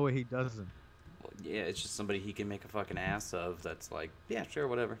 there's no way he doesn't. Well, yeah, it's just somebody he can make a fucking ass of. That's like, yeah, sure,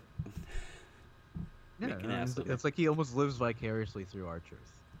 whatever. Yeah, it's like he almost lives vicariously through R-Truth.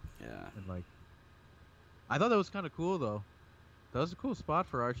 Yeah. And like, I thought that was kind of cool though. That was a cool spot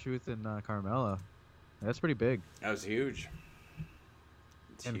for R-Truth and Carmella. That's pretty big. That was huge.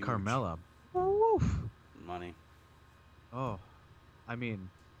 It's And huge. Carmella. Woof. Money. Oh, I mean,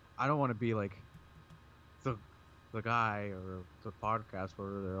 I don't want to be like the guy or the podcast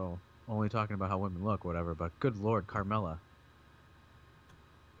where they're all only talking about how women look, whatever. But good Lord, Carmella.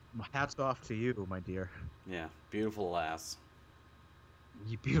 My hats off to you, my dear. Yeah, beautiful ass.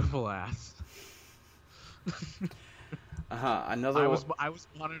 You beautiful ass. Another. I was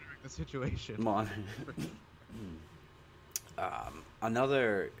monitoring the situation.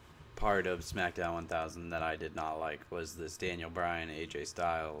 Another part of SmackDown 1000 that I did not like was this Daniel Bryan AJ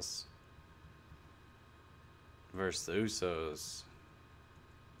Styles versus the Usos.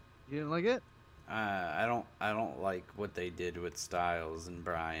 You didn't like it? I don't like what they did with Styles and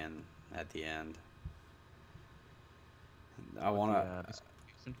Bryan at the end. I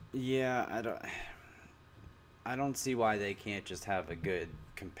don't see why they can't just have a good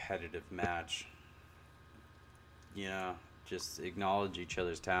competitive match. You know, just acknowledge each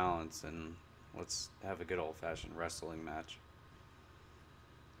other's talents and let's have a good old-fashioned wrestling match.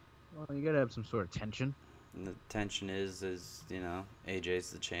 Well, you gotta have some sort of tension. And the tension is you know,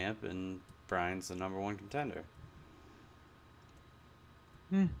 AJ's the champ and Bryan's the #1 contender.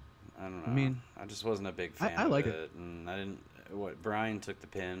 Yeah. I don't know. I mean, I just wasn't a big fan I like of it. And I didn't. Bryan took the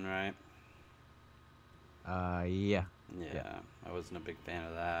pin, right? Yeah. Yeah, I wasn't a big fan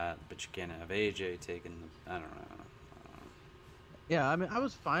of that. But you can't have AJ taking the. I don't know. Yeah, I mean, I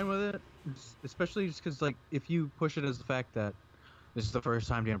was fine with it, especially just because, like, if you push it as the fact that this is the first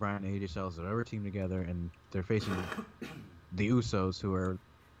time Dan Bryan and AJ Styles have ever teamed together, and they're facing the Usos, who are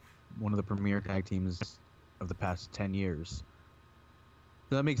one of the premier tag teams of the past 10 years.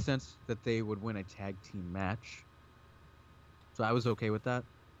 So that makes sense that they would win a tag team match. So I was okay with that.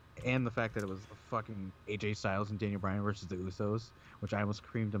 And the fact that it was fucking AJ Styles and Daniel Bryan versus the Usos, which I almost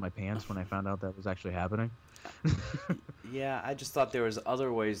creamed in my pants when I found out that was actually happening. Yeah, I just thought there was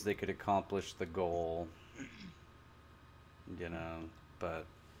other ways they could accomplish the goal. You know, but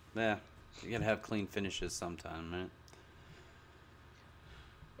yeah, you gotta have clean finishes sometime, right?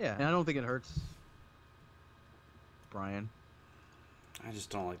 Yeah, and I don't think it hurts Bryan. I just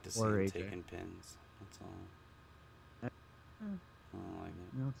don't like to see Or him AJ. taking pins. That's all. I don't like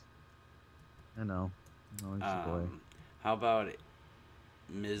it. You know, I know. No, he's a boy. How about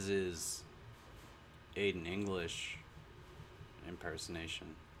Mrs. Aiden English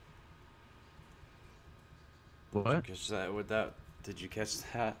impersonation? What? Did you catch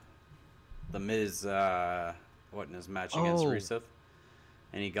that? The Miz, in his match against Rusev?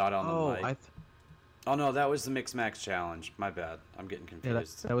 And he got on the mic. Oh, no, that was the Mix Max Challenge. My bad. I'm getting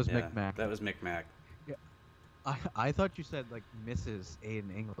confused. that was Mick Mac. That was Mick Mac. Yeah. I thought you said, like, Mrs.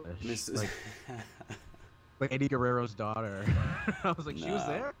 Aiden English. Mrs. Like Eddie Guerrero's daughter. I was like, she was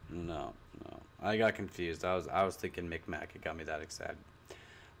there? No. I got confused. I was thinking Mick Mac. It got me that excited.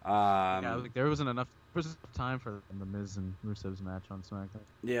 Yeah, like, there wasn't enough time for the Miz and Rusev's match on SmackDown.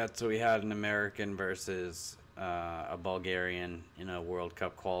 Yeah, so we had an American versus a Bulgarian in a World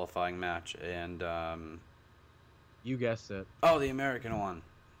Cup qualifying match, and you guessed it. Oh, the American one.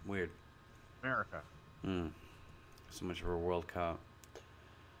 Weird. America. So much for a World Cup.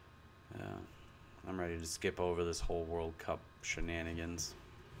 Yeah, I'm ready to skip over this whole World Cup shenanigans.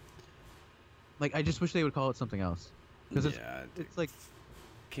 Like, I just wish they would call it something else, because it's like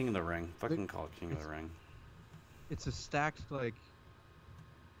King of the Ring. Fucking call it King of the Ring. It's a stacked, like,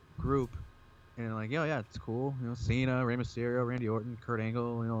 group, and, like, yeah, it's cool. You know, Cena, Rey Mysterio, Randy Orton, Kurt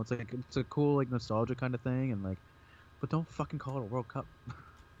Angle. You know, it's like, it's a cool, like, nostalgia kind of thing, and, like, but don't fucking call it a World Cup.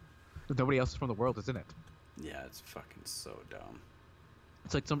 Nobody else from the world is in it. Yeah, it's fucking so dumb.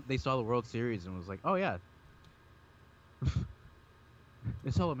 It's like they saw the World Series and was like, oh yeah,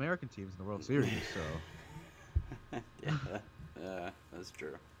 it's all American teams in the World Series, so. Yeah, that's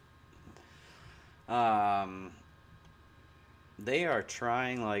true. They are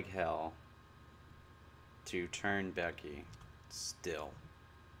trying like hell to turn Becky still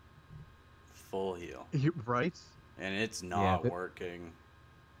full heel. Right? And it's not working.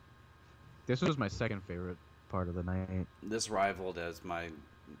 This was my second favorite part of the night. This rivaled as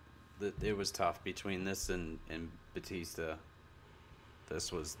it was tough between this and Batista.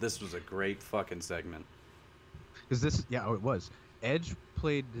 This was a great fucking segment. Is this? Yeah, it was. Edge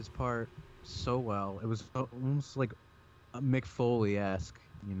played his part so well. It was almost like a Mick Foley-esque,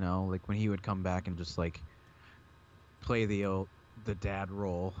 you know, like when he would come back and just like play the dad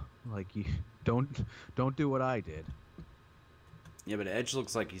role, like you don't do what I did. Yeah, but Edge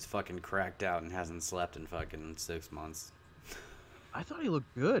looks like he's fucking cracked out and hasn't slept in fucking 6 months. I thought he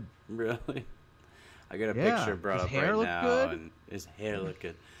looked good. Really? I got a picture brought up right now, and his hair looked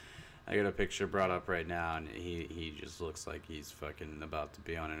good. I got a picture brought up right now, and he just looks like he's fucking about to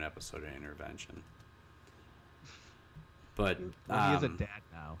be on an episode of Intervention. But Well, he is a dad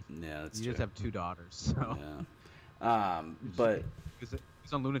now. Yeah, that's you true. just have 2 daughters, so Yeah. But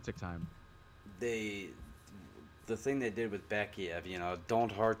he's on lunatic time. the thing they did with Becky of, you know,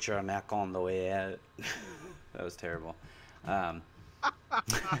 don't hurt your neck on the way out. That was terrible.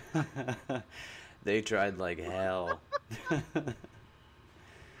 They tried like hell.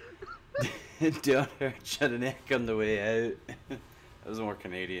 Don't hurt your neck on the way out. That was more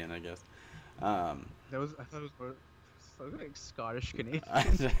Canadian, I guess. I thought it was more like Scottish Canadian.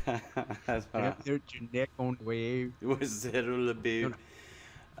 Don't hurt your neck on the way out. Was it all about?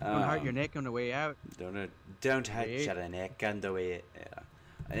 Don't hurt your neck on the way out. Don't hurt your neck on the way out. Yeah.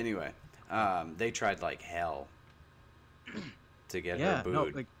 Anyway, they tried like hell to get her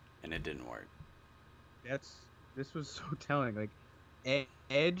booed, and it didn't work. This was so telling. Like,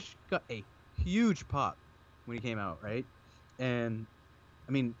 Edge got a huge pop when he came out, right? And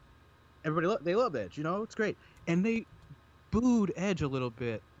I mean, everybody they loved Edge, you know, it's great. And they booed Edge a little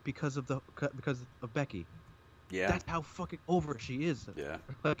bit because of Becky. Yeah. That's how fucking over she is. Yeah.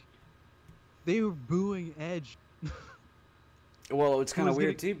 Like, they were booing Edge. Well, it's kind of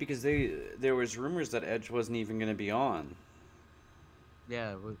weird too, because there was rumors that Edge wasn't even going to be on.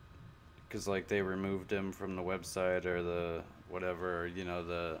 Yeah. Because like they removed him from the website or the whatever, you know,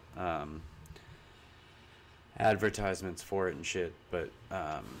 the advertisements for it and shit. But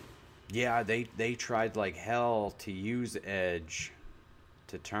yeah, they tried like hell to use Edge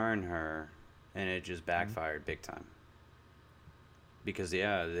to turn her, and it just backfired big time. Because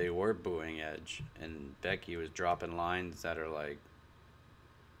yeah, they were booing Edge, and Becky was dropping lines that are like,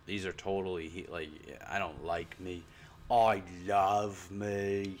 these are totally like, I don't like me, I love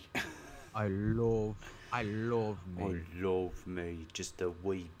me. I love me. I love me just a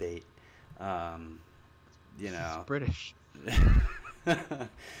wee bit. You know. It's British. And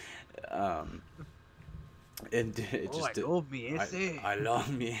it just. I love me, essay. I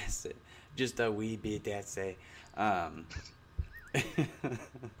love me, essay. Just a wee bit, essay.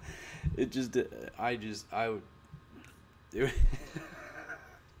 It just. I would.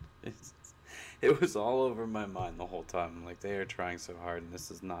 It was all over my mind the whole time. I'm like, they are trying so hard, and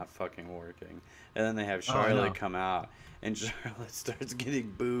this is not fucking working. And then they have Charlotte come out, and Charlotte starts getting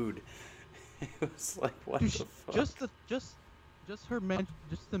booed. It was like, what the fuck? Just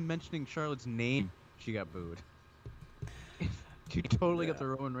the mentioning Charlotte's name, she got booed. She totally got the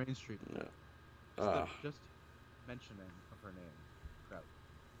Roman Reigns treatment. Yeah. Just mentioning of her name. Crap.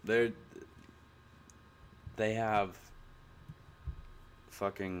 They have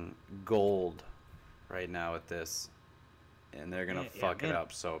fucking gold right now at this, and they're gonna fuck it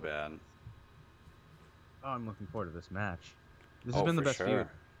up so bad. Oh, I'm looking forward to this match. This has been the best feud.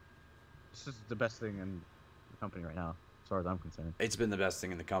 This is the best thing in the company right now, as far as I'm concerned. It's been the best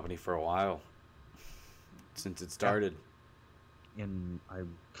thing in the company for a while, since it started. Yeah. And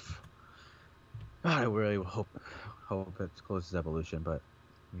I really hope it's close to Evolution, but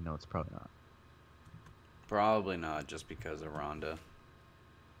we know it's probably not. Probably not, just because of Ronda.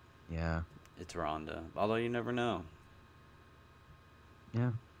 Yeah. It's Ronda. Although you never know.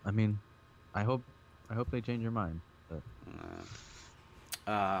 Yeah. I mean, I hope they change your mind. But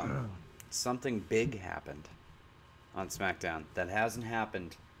something big happened on Smackdown that hasn't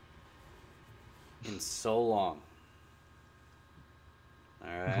happened in so long.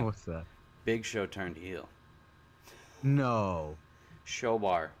 Alright? What's that? Big Show turned heel. No.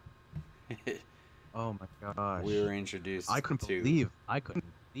 Showbar. Oh my gosh. We were introduced to... I couldn't believe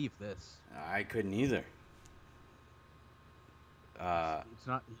this. I couldn't either. It's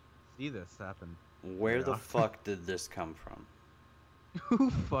not see this happen. Where the fuck did this come from? Who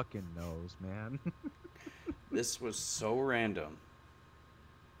fucking knows, man? This was so random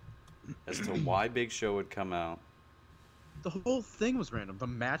as to why Big Show would come out. The whole thing was random. The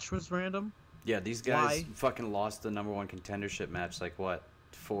match was random. Yeah, these guys fucking lost the #1 contendership match like what,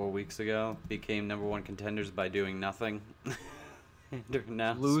 4 weeks ago? Became #1 contenders by doing nothing. And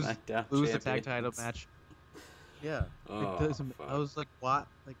now lose SmackDown the tag title match. Yeah. Oh, I was like, what?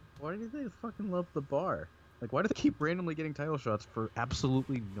 Like, why do they fucking love the bar? Like, why do they keep randomly getting title shots for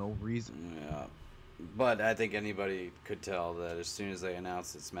absolutely no reason? Yeah. But I think anybody could tell that as soon as they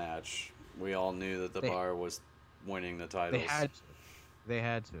announced this match, we all knew that the bar was winning the titles. They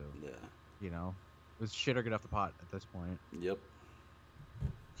had to. Yeah. You know? It was shit or get off the pot at this point. Yep.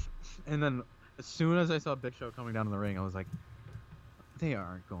 And then, as soon as I saw Big Show coming down in the ring, I was like, they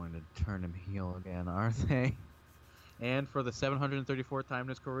aren't going to turn him heel again, are they? And for the 734th time in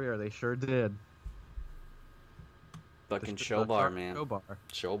his career, they sure did. Fucking show bar, man. Show bar.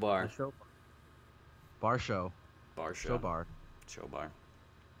 Show bar. The show bar. Bar show. Bar show. Show bar. Show bar.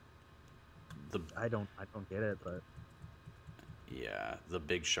 I don't get it, but Yeah, the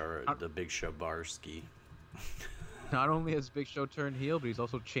Big Show Barski. not only has Big Show turned heel, but he's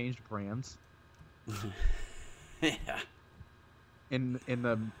also changed brands. Yeah. In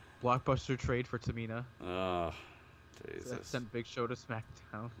the Blockbuster trade for Tamina. Oh, That Jesus. sent Big Show to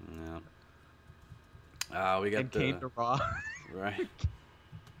SmackDown. Yeah. We got And came to Raw. Right.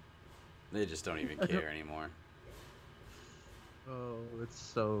 They just don't even care anymore. Oh, it's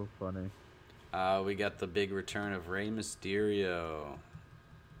so funny. We got the big return of Rey Mysterio.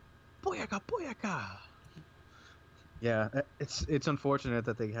 Booyaka, booyaka! Yeah, it's unfortunate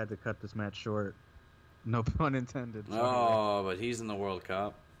that they had to cut this match short. No pun intended. Oh, but he's in the World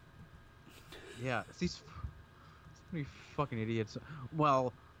Cup. Yeah, these so many fucking idiots.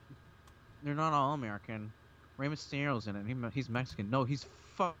 Well, they're not all American. Rey Mysterio's in it. He's Mexican. No, he's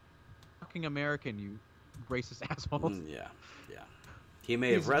fucking American, you racist assholes. Yeah. He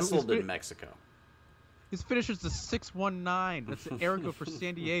may have wrestled in Mexico. His finisher's the 619. That's the Erico for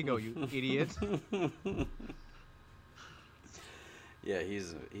San Diego, you idiot. Yeah,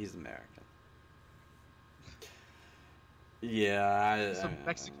 he's American. Yeah, Some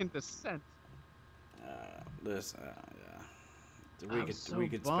Mexican descent. Yeah. We could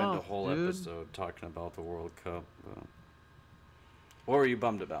spend a whole episode talking about the World Cup. What were you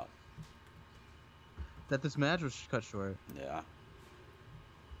bummed about? That this match was cut short. Yeah.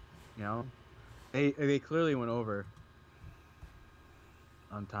 You know, they clearly went over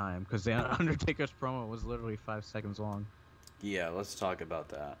on time because the Undertaker's promo was literally 5 seconds long. Yeah, let's talk about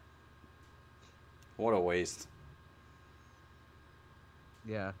that. What a waste.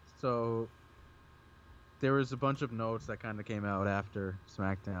 Yeah, so there was a bunch of notes that kind of came out after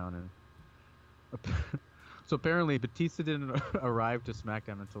SmackDown, and so apparently Batista didn't arrive to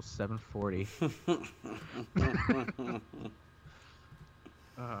SmackDown until 7:40.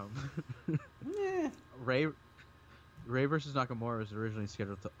 Yeah. Ray versus Nakamura was originally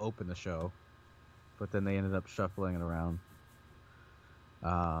scheduled to open the show, but then they ended up shuffling it around.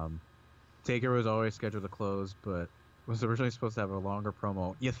 Taker was always scheduled to close, but was originally supposed to have a longer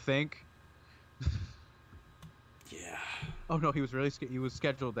promo. You think? Yeah. Oh no, he was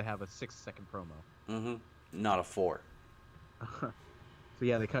scheduled to have a 6-second promo. Mm-hmm. Not a 4. So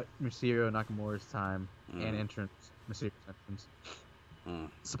yeah, they cut Mysterio Nakamura's time and Mysterio's entrance.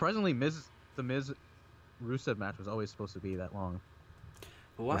 Surprisingly, the Miz Rusev match was always supposed to be that long.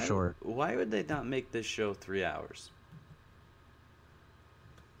 Why would they not make this show 3 hours?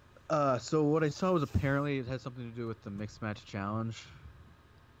 So what I saw was apparently it had something to do with the mixed match challenge,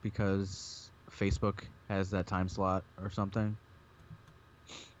 because Facebook has that time slot or something.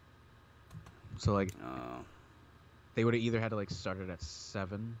 So like, they would have either had to like start it at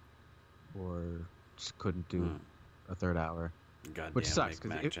 7, or just couldn't do a third hour. Goddamn, which sucks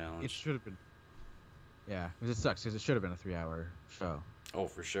because challenge. it should have been. Yeah, it sucks because it should have been a 3-hour show. Oh,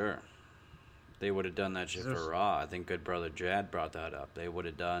 for sure. They would have done that shit for Raw. I think Good Brother Jad brought that up. They would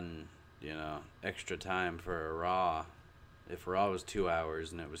have done, extra time for a Raw. If Raw was 2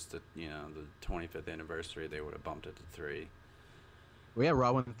 hours and it was the 25th anniversary, they would have bumped it to 3. Well, yeah,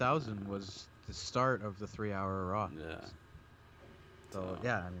 Raw 1000 was the start of the 3-hour Raw. Yeah. So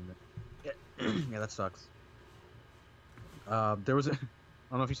yeah, I mean, yeah, that sucks. There was I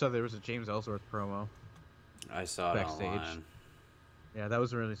don't know if you saw, there was a James Ellsworth promo. I saw backstage. it online. Yeah, that was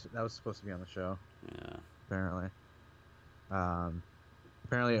supposed to be on the show. Yeah. Apparently.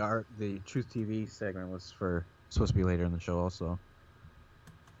 Apparently the Truth TV segment was supposed to be later in the show also.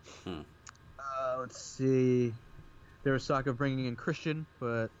 Let's see. There was talk of bringing in Christian,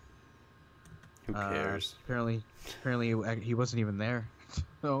 but who cares? Apparently he wasn't even there.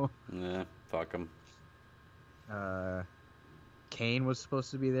 So yeah, fuck him. Kane was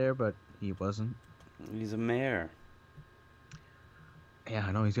supposed to be there, but he wasn't. He's a mayor. Yeah,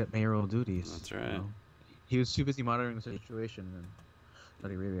 I know, he's got mayoral duties. That's right. He was too busy monitoring the situation in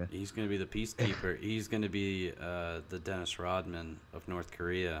Saudi Arabia. He's going to be the peacekeeper. He's going to be the Dennis Rodman of North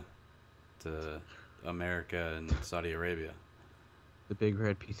Korea to America and Saudi Arabia. The big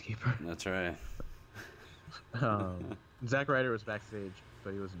red peacekeeper. That's right. Zack Ryder was backstage,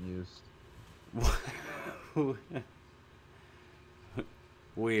 but he wasn't used.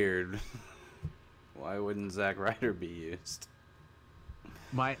 Weird. Why wouldn't Zack Ryder be used?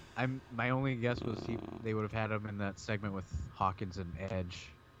 My only guess was they would have had him in that segment with Hawkins and Edge.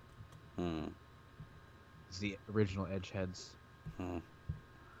 It's the original Edge heads.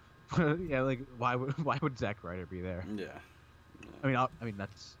 Yeah, like why would Zack Ryder be there? Yeah. I mean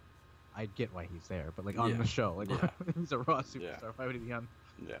that's I get why he's there, but like on Yeah. the show, like Yeah. he's a Raw superstar. Yeah. Why would he be on?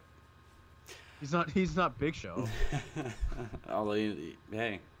 Yeah. He's not Big Show. Although,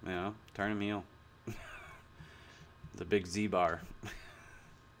 hey, turn him heel. The big Z bar.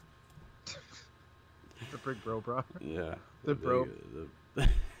 The big bro. Yeah. The bro. The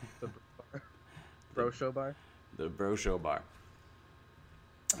Bro show bar. The bro show bar.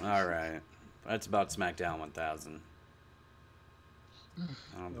 All right. That's about SmackDown 1000. I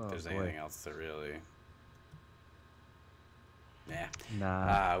don't think there's anything else to really. Yeah.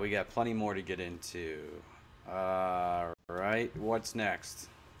 Nah. We got plenty more to get into. Right. What's next?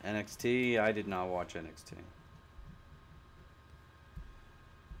 NXT? I did not watch NXT.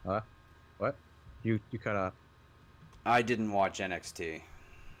 What? You cut off. I didn't watch NXT.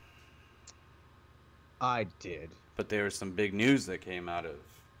 I did. But there was some big news that came out of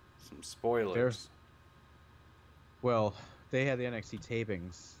some spoilers. Well, they had the NXT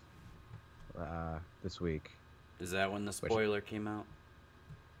tapings this week. Is that when the spoiler came out?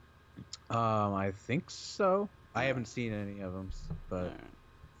 I think so. I haven't seen any of them, but Right.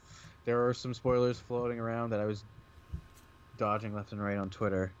 there were some spoilers floating around that I was dodging left and right on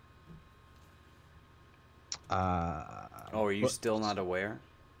Twitter. Are you still not aware?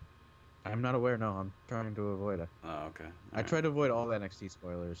 I'm not aware. No, I'm trying to avoid it. Oh, okay. I try to avoid all the NXT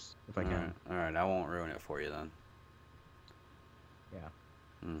spoilers if I can. All right. I won't ruin it for you then. Yeah.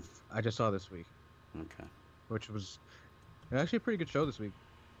 I just saw this week, Okay. which was actually a pretty good show this week.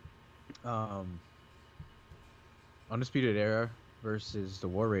 Undisputed Era versus the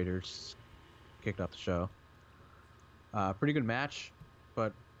War Raiders kicked off the show. Pretty good match,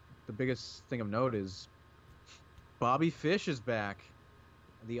 but the biggest thing of note is Bobby Fish is back.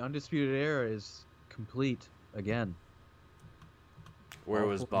 The Undisputed Era is complete again. Where All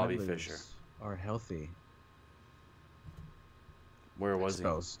was four Bobby members Fisher? Are healthy. Where was he?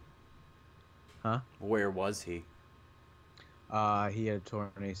 Spells. Huh? Where was he? He had a torn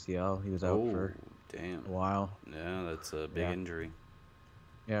ACL. He was out for damn. a while. Yeah, that's a big injury.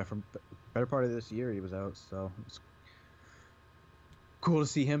 Yeah, from better part of this year he was out, so it's cool to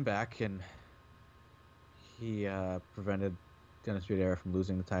see him back, and he prevented the Undisputed Era from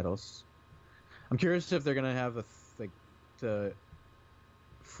losing the titles. I'm curious if they're gonna have the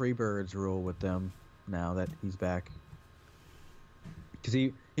Freebirds rule with them now that he's back, because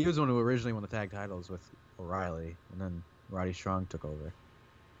he was the one who originally won the tag titles with O'Reilly, and then Roddy Strong took over.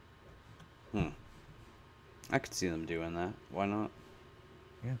 I could see them doing that. Why not?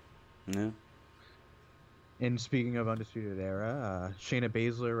 Yeah. Yeah. And speaking of Undisputed Era, Shayna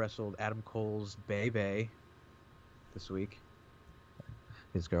Baszler wrestled Adam Cole's Bebe this week.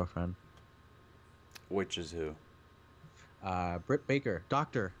 His girlfriend. Which is who? Britt Baker.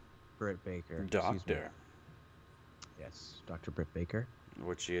 Dr. Britt Baker. Excuse me. Doctor. Yes, Dr. Britt Baker.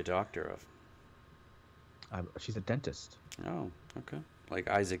 What's she a doctor of? She's a dentist. Oh, okay. Like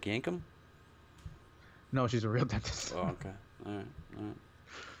Isaac Yankem? No, she's a real dentist. Oh, okay.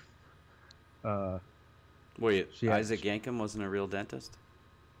 All right. Wait, she Isaac Yankem wasn't a real dentist?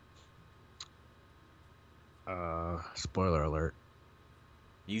 Spoiler alert.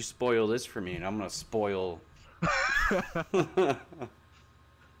 You spoil this for me, and I'm gonna spoil.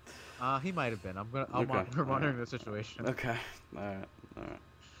 He might have been. We're monitoring the situation. Okay. All right.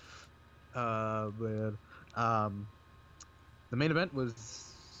 Man. The main event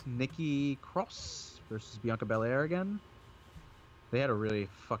was Nikki Cross versus Bianca Belair again. They had a really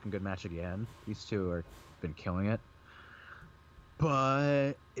fucking good match again. These two are been killing it.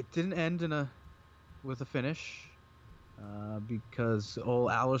 But it didn't end with a finish because old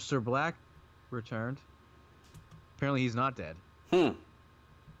Aleister Black returned. Apparently he's not dead.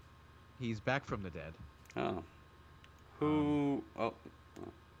 He's back from the dead. Oh. Who?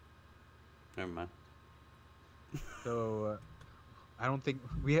 Never mind. So I don't think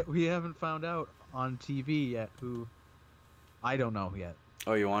we haven't found out on TV yet who. I don't know yet.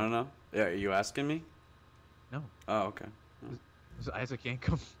 Oh, you want to know? Yeah, are you asking me? No. Oh, okay. Is Isaac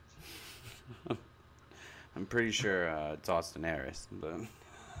Yankem? I'm pretty sure it's Austin Harris, but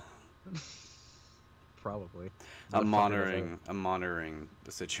Probably. I'm monitoring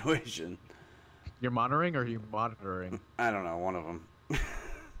the situation. You're monitoring, or are you monitoring? I don't know, one of them.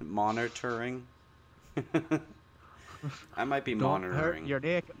 Monitoring. I might be monitoring. Hurt your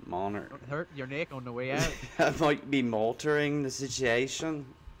neck. Monitor. Don't hurt your neck on the way out. I might be monitoring the situation.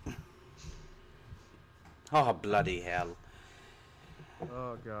 Oh, bloody hell.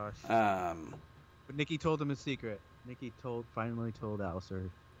 Oh gosh. Um, But Nikki told him his secret. Nikki finally told Aleister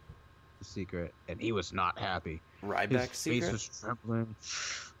the secret, and he was not happy. Ryback's His secret? face was trembling.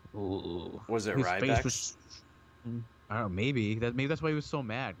 Ooh. Was it His Ryback? face was... I don't know. Maybe that's why he was so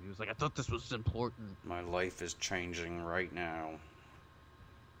mad. He was like, I thought this was important. My life is changing right now.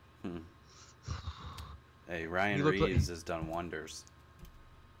 Hey, Ryan Reeves has done wonders.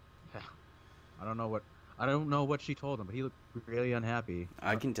 I don't know what she told him, but he looked really unhappy.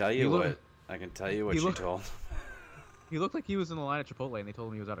 I can tell you what she told him. He looked like he was in the line at Chipotle, and they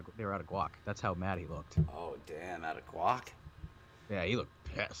told him they were out of guac. That's how mad he looked. Oh damn, out of guac. Yeah, he looked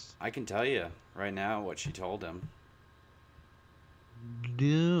pissed. I can tell you right now what she told him.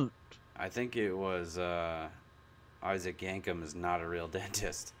 Dude. I think it was Isaac Yankem is not a real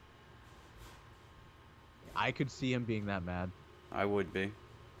dentist. I could see him being that mad. I would be.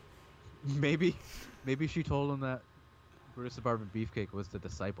 Maybe she told him that Brutus the Barber Beefcake was the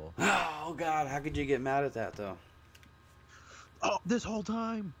disciple. Oh God, how could you get mad at that though? Oh, this whole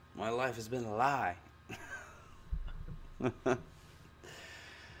time. My life has been a lie.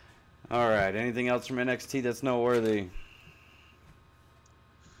 All right. Anything else from NXT that's noteworthy?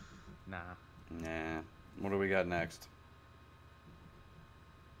 Nah. What do we got next?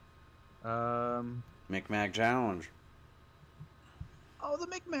 Micmac Challenge. Oh, the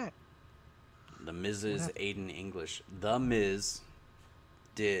Micmac. The Miz's Aiden English. The Miz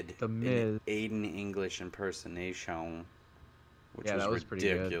did Miz. an Aiden English impersonation, which that was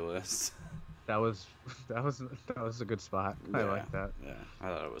ridiculous. That was a good spot. Yeah, I like that. Yeah, I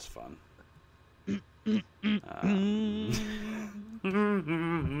thought it was fun.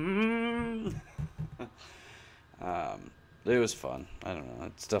 It was fun. I don't know.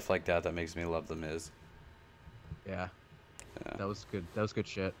 It's stuff like that makes me love the Miz. Yeah. That was good. That was good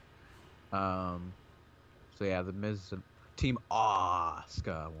shit. So yeah, the Miz and Team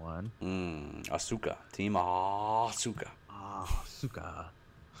Asuka won. Asuka. Team Asuka. Asuka.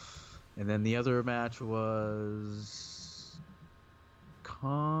 And then the other match was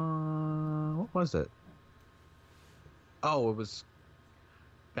what was it? Oh, it was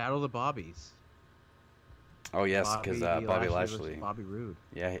Battle of the Bobbies. Oh yes, because Bobby Lashley. Bobby Roode.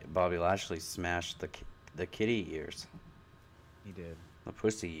 Yeah, Bobby Lashley smashed the kitty ears. He did. The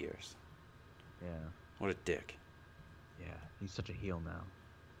pussy ears. Yeah. What a dick. Yeah, he's such a heel now.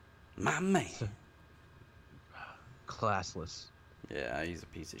 My man. Classless. Yeah, he's a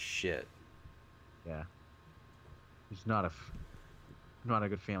piece of shit. Yeah. He's not a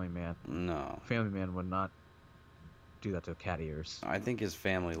good family man. No. Family man would not do that to cat ears. I think his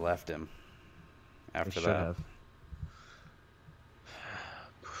family left him after They should have.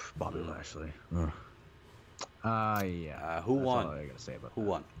 Bobby Lashley. Yeah. Who won? That's all I gotta say about Who that.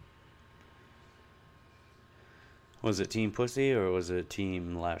 won? Was it Team Pussy or was it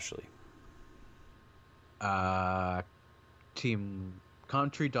Team Lashley? Team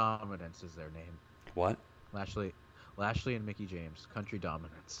Country Dominance is their name. What? Lashley and Mickey James. Country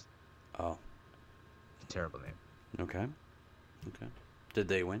Dominance. Oh. It's a terrible name. Okay. Did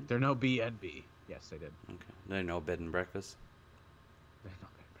they win? They're no BNB. Yes, they did. Okay. They're no bed and breakfast. They're no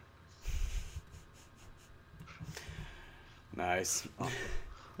Nice.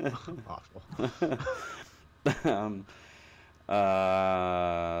 Awful.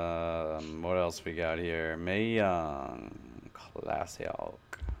 What else we got here? Mae Young, Classic.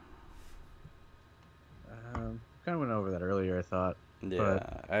 Kind of went over that earlier, I thought. Yeah,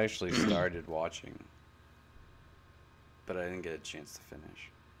 I actually started watching, but I didn't get a chance to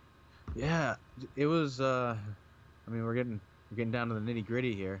finish. Yeah, it was. I mean, we're getting down to the nitty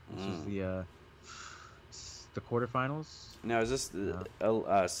gritty here. This is the quarterfinals. Now, is this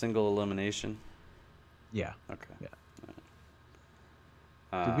a single elimination? Yeah. Okay. Yeah.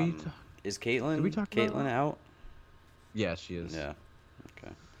 Is Caitlyn? Did we talk about Caitlyn out? Yeah, she is. Yeah.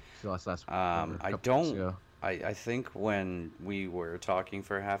 Okay. She lost last. I don't. I think when we were talking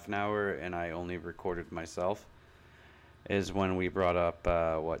for half an hour and I only recorded myself, is when we brought up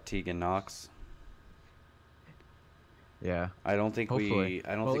Tegan Knox. Yeah. I don't think Hopefully.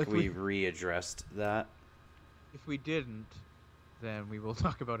 we readdressed that. If we didn't, then we will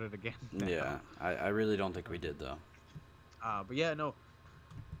talk about it again. Yeah, I really don't think we did though. But yeah, no.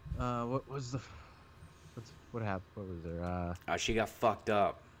 What was what happened? What was there? She got fucked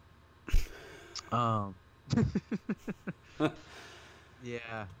up.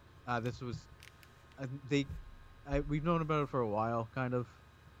 Yeah. This was. We've known about it for a while, kind of.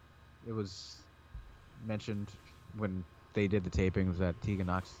 It was mentioned when they did the tapings that Tegan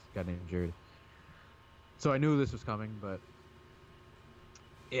Knox got injured. So I knew this was coming, but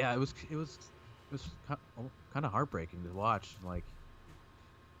yeah, it was kind of heartbreaking to watch. Like,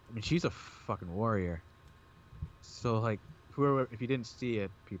 I mean, she's a fucking warrior. So like, whoever, if you didn't see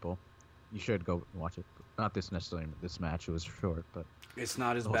it, people, you should go and watch it. Not this necessarily. This match, it was short, but it's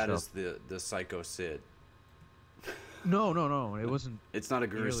not as bad as the Psycho Sid. No. It wasn't. It's not a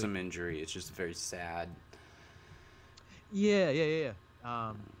nearly. gruesome injury. It's just very sad. Yeah.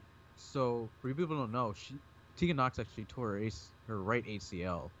 So for you people who don't know, Tegan Knox actually tore her right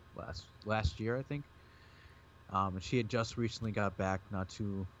ACL last year, I think. And she had just recently got back,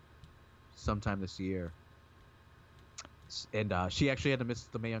 sometime this year. And she actually had to miss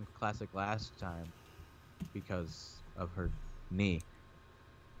the Mae Young Classic last time because of her knee.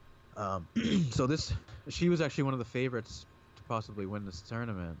 So she was actually one of the favorites to possibly win this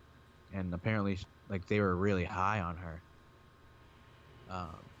tournament, and apparently, like, they were really high on her.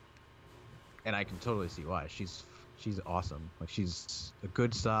 And I can totally see why. She's awesome. Like, she's a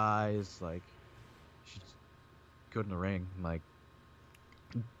good size. Like, she's good in the ring. Like,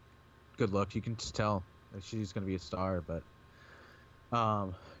 good look. You can just tell that she's gonna be a star. But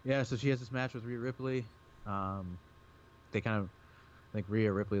yeah. So she has this match with Rhea Ripley. They kind of, like,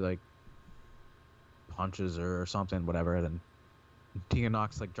 Rhea Ripley, like, punches her or something, whatever. And then Tegan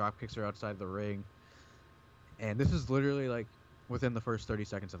Knox, like, drop kicks her outside the ring. And this is literally, like, within the first 30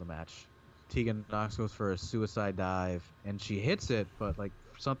 seconds of the match. Tegan Knox goes for a suicide dive, and she hits it, but, like,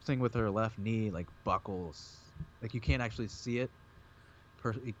 something with her left knee, like, buckles. Like, you can't actually see it.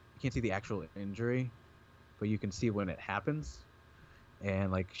 You can't see the actual injury, but you can see when it happens. And,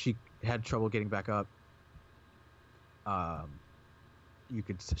 like, she had trouble getting back up.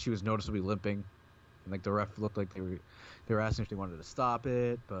 She was noticeably limping, and, like, the ref looked like they were asking if they wanted to stop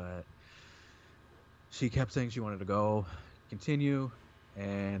it, but she kept saying she wanted to continue,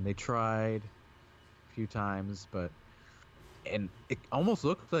 and they tried a few times, and it almost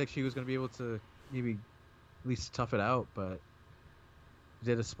looked like she was going to be able to maybe at least tough it out, but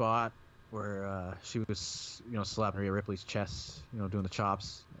did a spot where she was, slapping Rhea Ripley's chest, doing the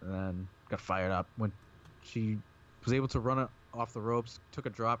chops, and then got fired up when she was able to run it off the ropes, took a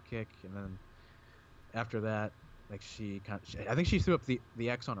drop kick, and then after that, like, I think she threw up the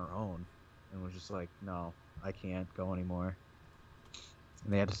X on her own and was just like, no, I can't go anymore.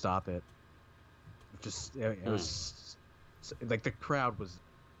 And they had to stop it. It was like, the crowd was,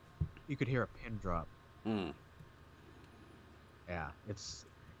 you could hear a pin drop. Yeah, it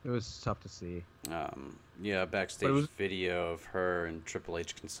was tough to see. Yeah, backstage video of her and Triple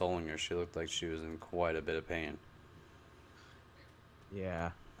H consoling her. She looked like she was in quite a bit of pain.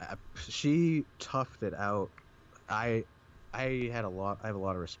 Yeah, she toughed it out. I have a lot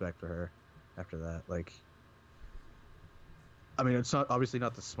of respect for her after that. Like, I mean, it's obviously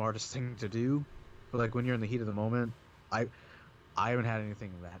not the smartest thing to do, but, like, when you're in the heat of the moment, I haven't had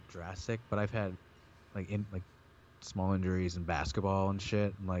anything that drastic, but I've had, like, small injuries in basketball and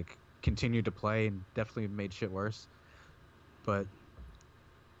shit, and, like, continued to play and definitely made shit worse. But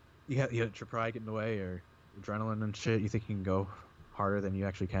you have your pride get in the way, or adrenaline and shit. You think you can go harder than you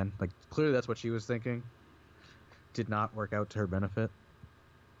actually can. Like, clearly that's what she was thinking. Did not work out to her benefit.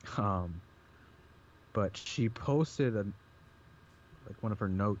 But she posted one of her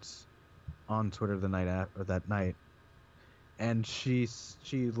notes on Twitter that night, and she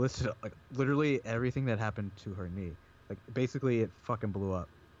listed, like, literally everything that happened to her knee. Like, basically, it fucking blew up.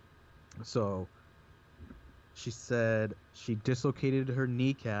 So she said she dislocated her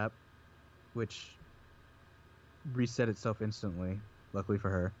kneecap, which reset itself instantly, luckily for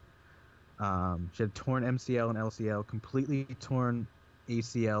her. She had torn MCL and LCL, completely torn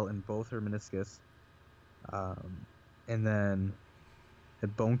ACL in both her meniscus, and then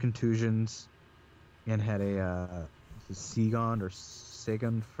had bone contusions, and had a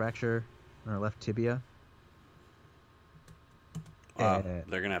Sagon fracture on her left tibia. They're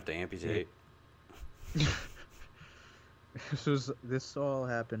gonna have to amputate. This all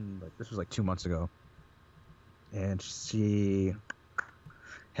happened, like, this was like 2 months ago, and she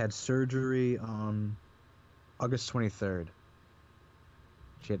had surgery on August 23rd.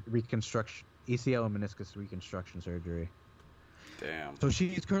 She had reconstruction, ACL and meniscus reconstruction surgery. Damn. So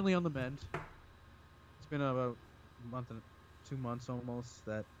she's currently on the mend. It's been about a month and 2 months almost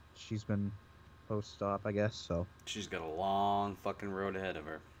that she's been post-op, I guess. So She's got a long fucking road ahead of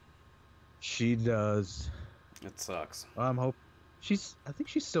her. she does. It sucks. I think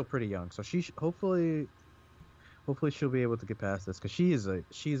she's still pretty young, so hopefully she'll be able to get past this, because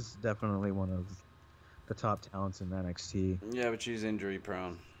she's definitely one of the top talents in NXT. Yeah, but she's injury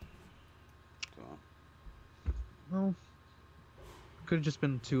prone. So. Well, could have just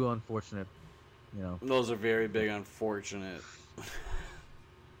been too unfortunate, Those are very big unfortunate.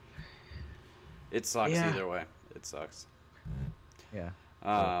 It sucks either way. It sucks. Yeah.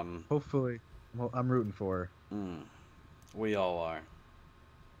 So hopefully, well, I'm rooting for her. We all are.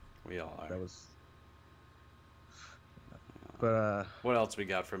 That was. But what else we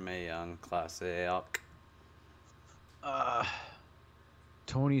got from Mae Young Classic? Uh,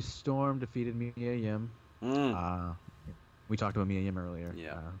 Tony Storm defeated Mia Yim. We talked about Mia Yim earlier.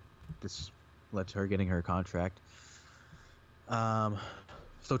 Yeah. This led to her getting her contract.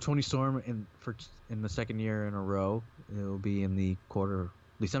 So Tony Storm in the second year in a row, it will be in the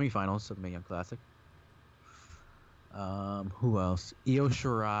semifinals of the Mae Young Classic. Who else? Io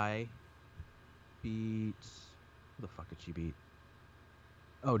Shirai beat. Who the fuck did she beat?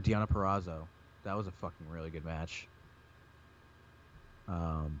 Oh, Deonna Purrazzo. That was a fucking really good match.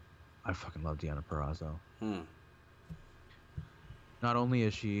 I fucking love Deonna Purrazzo. Not only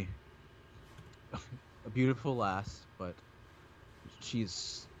is she a beautiful lass, but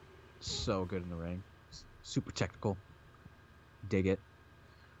she's so good in the ring. Super technical. Dig it.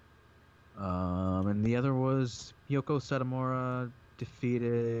 And the other was Yoko Satomura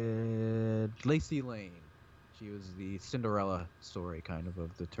defeated Lacey Lane. She was the Cinderella story kind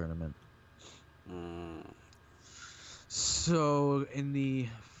of the tournament. So in the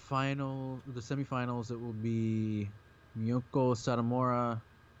semifinals, it will be Miyoko Satomura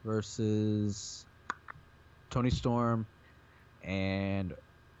versus Tony Storm and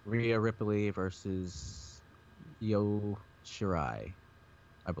Rhea Ripley versus Io Shirai,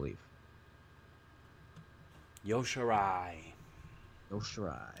 I believe. Io Shirai. I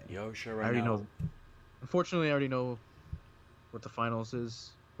already know. Unfortunately, I already know what the finals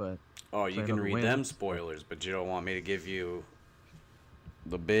is, but... Oh, you can read them spoilers, but you don't want me to give you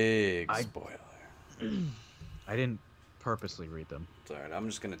the big spoiler. I didn't purposely read them. It's alright, I'm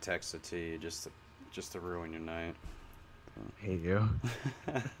just gonna text it to you just to ruin your night. I hate you.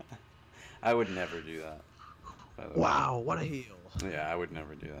 I would never do that. Wow, what a heel. Yeah, I would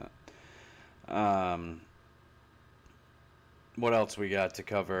never do that. What else we got to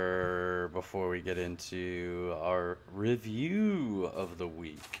cover before we get into our review of the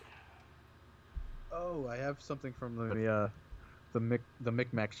week? Oh, I have something from the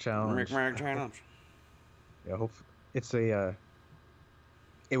Micmac Challenge. Micmac Challenge. Yeah, it's a.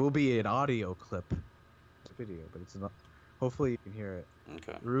 It will be an audio clip. It's a video, but it's not. Hopefully you can hear it.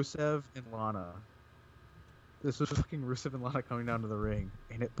 Okay. Rusev and Lana. This was fucking Rusev and Lana coming down to the ring,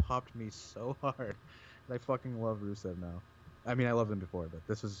 and it popped me so hard. And I fucking love Rusev now. I mean, I loved him before, but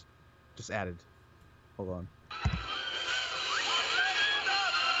this was just added. Hold on.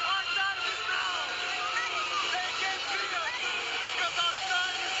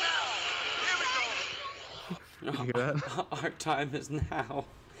 You hear that? Our time is now.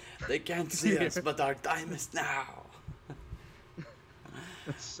 They can't see us, but our time is now.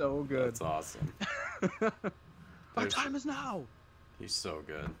 That's so good. That's awesome. Our time is now. He's so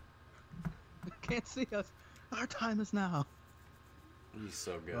good. Can't see us. Our time is now. He's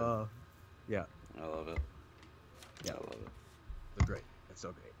so good. Yeah. I love it. Yeah. I love it. They're great. It's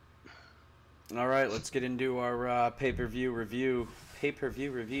so great. All right, let's get into our pay-per-view review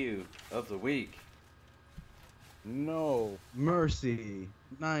of the week. No Mercy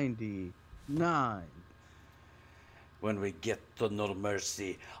 99. When we get the No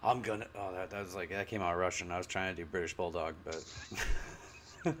Mercy, I'm gonna. Oh, that was like that came out Russian. I was trying to do British Bulldog, but.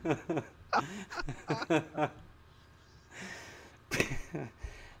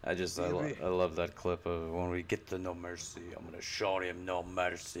 I love that clip of when we get the No Mercy. I'm gonna show him no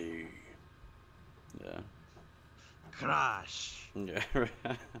mercy. Yeah. Crash. Yeah.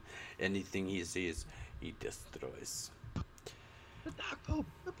 Anything he sees, he destroys. The Dark Pope.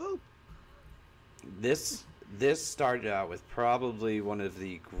 The Pope. This started out with probably one of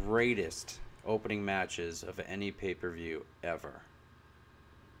the greatest opening matches of any pay-per-view ever.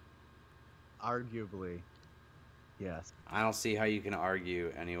 Arguably. Yes. I don't see how you can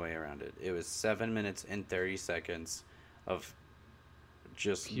argue any way around it. It was 7 minutes and 30 seconds of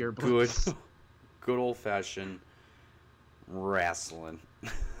just pure good, bliss. good old-fashioned wrestling.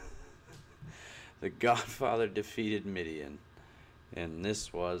 The Godfather defeated Mideon, and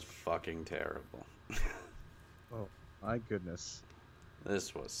this was fucking terrible. Oh, my goodness.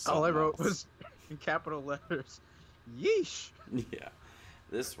 This was All I wrote else. was in capital letters, yeesh. Yeah,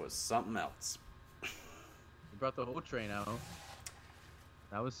 this was something else. You brought the whole train out.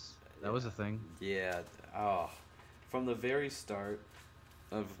 That was a thing. Yeah. Oh, from the very start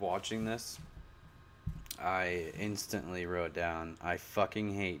of watching this, I instantly wrote down, I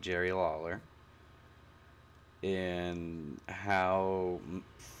fucking hate Jerry Lawler. And how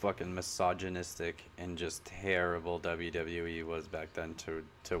fucking misogynistic and just terrible WWE was back then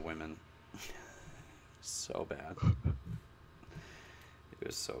to women. So bad. It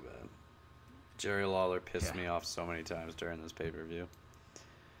was so bad. Jerry Lawler pissed me off so many times during this pay-per-view.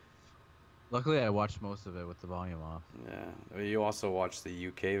 Luckily, I watched most of it with the volume off. Yeah. You also watched the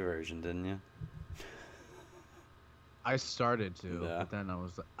UK version, didn't you? I started to, Yeah. but then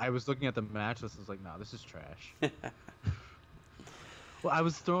I was looking at the match list. I was like, "No, this is trash." Well, I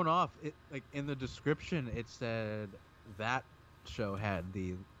was thrown off. It like in the description, it said that show had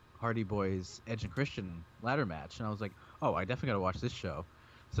the Hardy Boys Edge and Christian ladder match, and I was like, "Oh, I definitely gotta watch this show."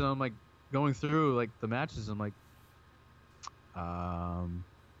 So I'm like going through like the matches. I'm like,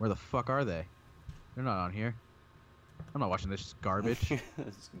 where the fuck are they? They're not on here. I'm not watching this garbage.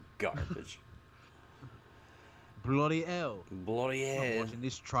 It's garbage. Bloody hell! Bloody I'm not hell. watching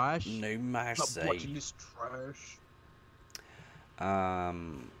this trash. No I'm not mercy. watching this trash.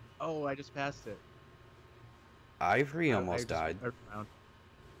 Oh, I just passed it. Ivory I almost just- died. I found-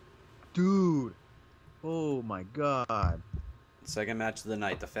 Dude. Oh my god. Second match of the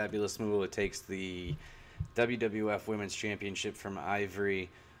night, the Fabulous Moolah takes the WWF Women's Championship from Ivory.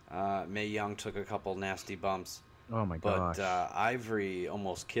 Mae Young took a couple nasty bumps, Oh my but gosh. Ivory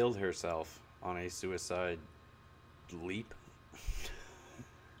almost killed herself on a suicide leap.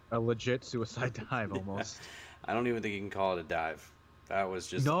 A legit suicide dive almost. I don't even think you can call it a dive. That was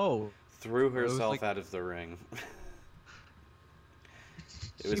just No. threw was herself like- out of the ring.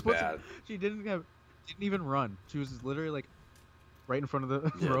 It She was wasn't- bad. She didn't even run. She was literally like right in front of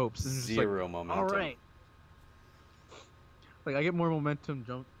the Yeah, ropes and just zero like, momentum. all right. Like I get more momentum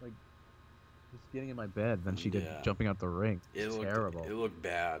just getting in my bed than she did Yeah. jumping out the ring. It It's looked terrible. It looked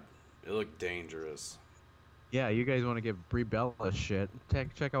bad. It looked dangerous. Yeah, you guys want to give Brie Bella shit?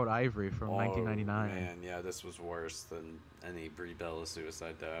 Check out Ivory from Oh, 1999. man, yeah, this was worse than any Brie Bella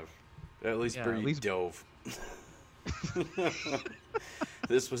suicide dive. At least Yeah, Brie at least- dove.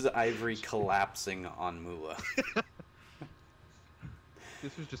 This was Ivory collapsing on Moolah.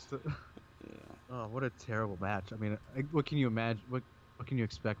 This was just oh, what a terrible match. I mean, what can you imagine? What can you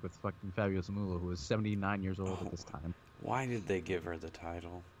expect with fucking Fabulous Moolah, who was 79 years old at this time? Why did they give her the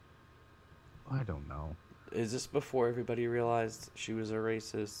title? I don't know. Is this before everybody realized she was a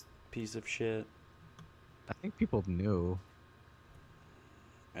racist piece of shit? I think people knew.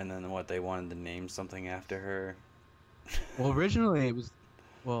 And then what, they wanted to name something after her? Well, originally it was.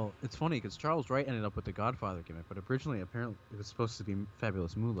 Well, it's funny because Charles Wright ended up with the Godfather gimmick, but originally apparently it was supposed to be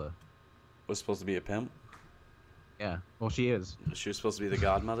Fabulous Moolah. Was supposed to be a pimp? Yeah. Well, she is She was supposed to be the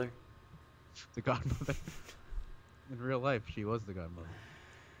godmother? the Godmother. In real life, she was the Godmother.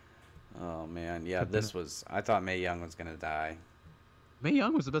 Oh, man. Yeah, this was... I thought Mae Young was going to die. Mae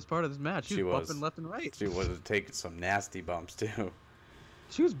Young was the best part of this match. She She was was. bumping left and right. She would have taken some nasty bumps, too.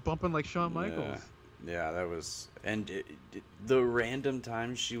 She was bumping like Shawn Michaels. Yeah, that was... And the random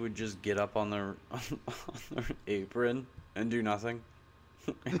times she would just get up on the apron and do nothing.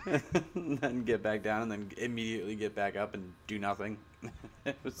 And then get back down and then immediately get back up and do nothing.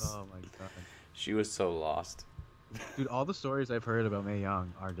 It was... Oh my god. She was so lost. Dude, all the stories I've heard about Mae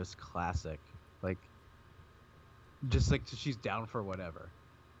Young are just classic. Just like she's down for whatever.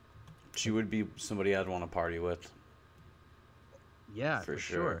 She would be somebody I'd want to party with. Yeah, For for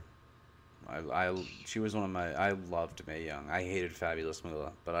sure. sure. She was one of my... I loved Mae Young. I hated Fabulous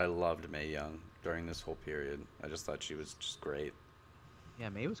Moolah, but I loved Mae Young during this whole period. I just thought she was just great. Yeah,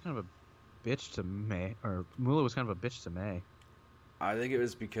 Mae was kind of a bitch to Mae, or Moolah was kind of a bitch to Mae. I think it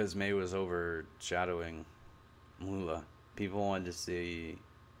was because Mae was overshadowing Moolah. People wanted to see...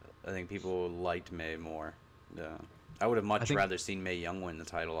 I think people liked Mae more. Yeah. I would have much think- rather seen Mae Young win the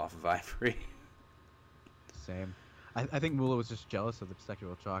title off of Ivory. Same. I think Moolah was just jealous of the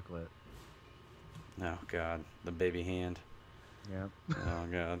sexual chocolate. Oh, God. The baby hand. Yeah. Oh,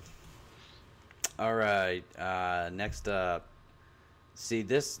 God. All right. Next up. See,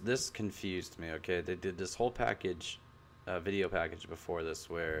 this confused me, okay? They did this whole package, video package before this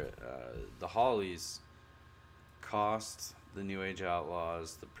where the Hollies cost the New Age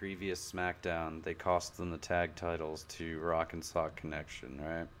Outlaws the previous SmackDown. They cost them the tag titles to Rock and Sock Connection,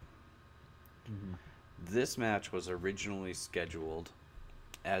 right? Mhm. This match was originally scheduled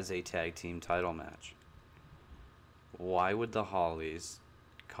as a tag team title match. Why would the Hollies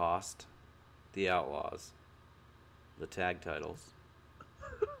cost the Outlaws the tag titles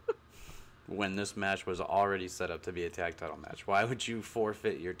when this match was already set up to be a tag title match? Why would you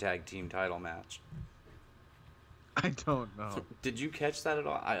forfeit your tag team title match? I don't know. Did you catch that at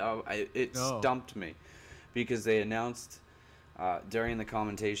all? It No. stumped me because they announced during the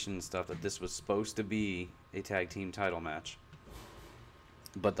commentation and stuff that this was supposed to be a tag team title match,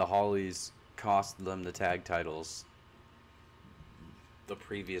 but the Hollies cost them the tag titles the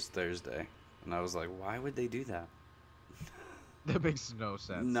previous Thursday, and I was like, why would they do that? That makes no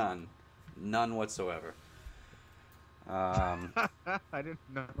sense. None whatsoever. I didn't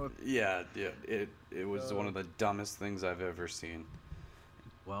know. Yeah, it was one of the dumbest things I've ever seen.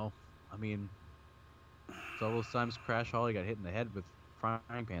 Well, I mean, So all those times Crash Holly got hit in the head with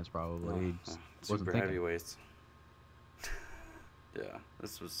frying pans, probably. He just wasn't Super thinking. heavyweights. Yeah,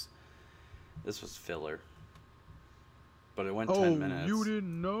 this was filler. But it went 10 minutes. You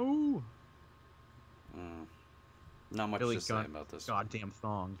didn't know? Not much Billy to say about this one. goddamn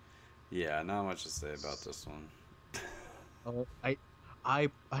thong. Yeah, not much to say about this one. Oh,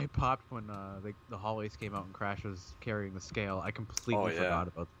 I popped when the Hollies came out and Crash was carrying the scale. I completely forgot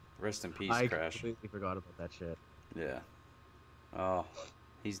about. Rest in peace, I Crash. completely forgot about that shit. Yeah. Oh,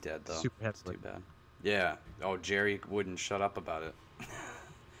 he's dead though. Super That's too heavily. bad. Yeah. Oh, Jerry wouldn't shut up about it.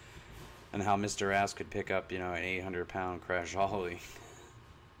 And how Mr. Ass could pick up, an 800-pound Crash Holly.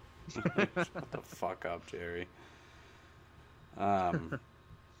 Shut the fuck up, Jerry. I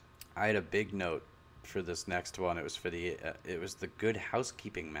had a big note for this next one. It was for it was the Good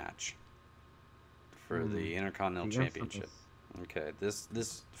Housekeeping match for the Intercontinental Championship. Okay,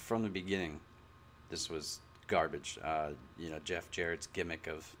 this from the beginning, this was garbage. Jeff Jarrett's gimmick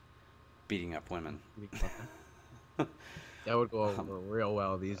of beating up women. That would go over real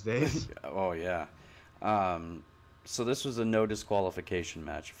well these days. Oh yeah. So this was a no disqualification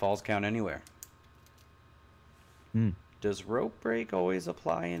match. Falls count anywhere. Does rope break always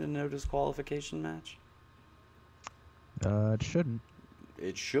apply in a no disqualification match? It shouldn't.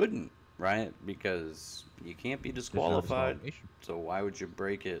 It shouldn't, right? Because you can't be disqualified. So why would you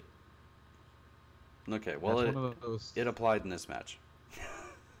break it? Okay, well it applied in this match.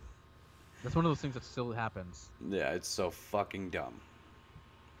 That's one of those things that still happens. Yeah, it's so fucking dumb.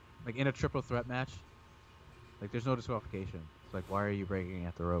 Like in a triple threat match, like there's no disqualification. It's like, why are you breaking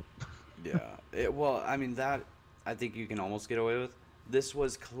at the rope? Yeah. That I think you can almost get away with. This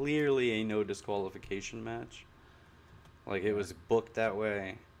was clearly a no disqualification match. Like it was booked that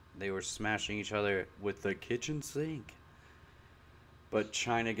way. They were smashing each other with the kitchen sink. But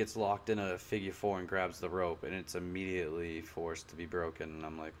China gets locked in a figure four and grabs the rope, and it's immediately forced to be broken. And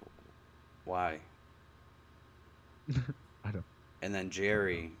I'm like, why? I don't. And then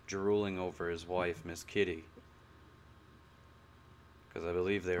Jerry drooling over his wife, Miss Kitty. Because I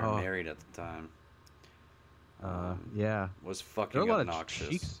believe they were married at the time. Yeah. Was fucking there were a lot obnoxious.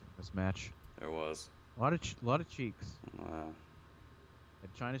 of cheeks in this match. There was. A lot of cheeks.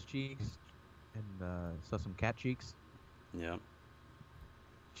 And China's cheeks, and saw some cat cheeks. Yep.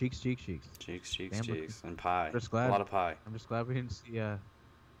 Cheeks. Cheeks, and pie. I'm just glad, a lot of pie. I'm just glad we didn't see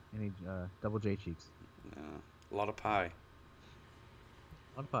any double J cheeks. Yeah. A lot of pie.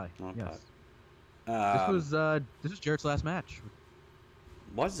 A lot of pie. A lot of yes. pie. This was Jarrett's last match.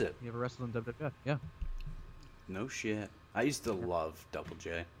 Was it? You ever wrestled in WWF? Yeah. No shit. I used to love Double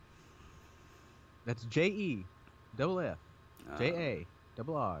J. That's JE, double F, JA,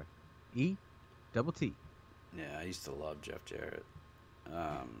 double R, E, double T. Yeah, I used to love Jeff Jarrett.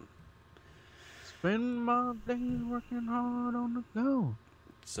 Spend my days working hard on the go.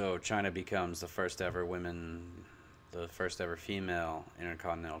 So China becomes the first ever female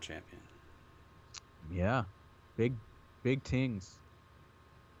Intercontinental Champion. Yeah, big tings.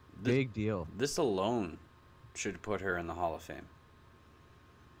 Big deal. This alone should put her in the Hall of Fame.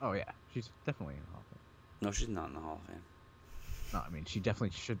 Oh yeah, she's definitely in the Hall of Fame. No, she's not in the Hall of Fame. No, I mean she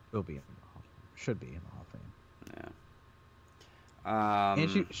definitely will be in the Hall of Fame. Should be in the Hall of Fame. Yeah.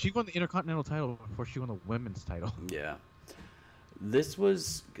 And she won the Intercontinental title before she won the women's title. Yeah. This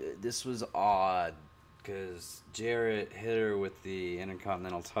was odd because Jarrett hit her with the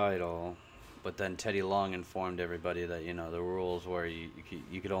Intercontinental title, but then Teddy Long informed everybody that the rules were you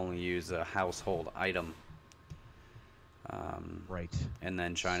could only use a household item. Right. And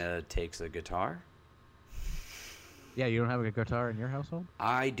then China takes a guitar. Yeah, you don't have a guitar in your household?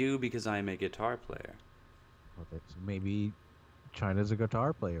 I do because I'm a guitar player. Okay, so maybe China's a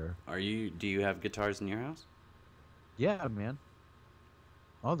guitar player. Do you have guitars in your house? Yeah, man.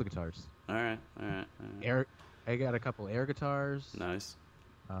 All the guitars. All right. I got a couple air guitars. Nice.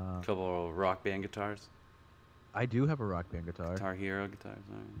 A couple of rock band guitars. I do have a rock band guitar. Guitar Hero guitars.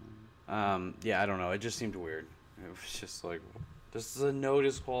 All right. Yeah, I don't know. It just seemed weird. It was just like, this is a no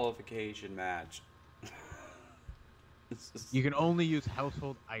disqualification match. You can only use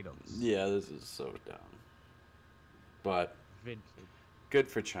household items. Yeah, this is so dumb. But Vintage. good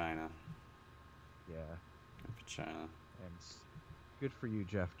for China. Yeah. Good for China. And good for you,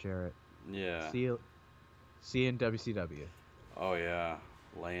 Jeff Jarrett. Yeah. See you in WCW. Oh yeah,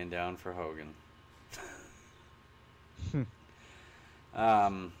 laying down for Hogan.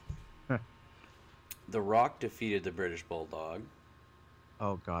 The Rock defeated the British Bulldog.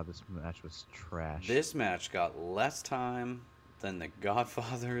 Oh god, this match was trash. This match got less time than the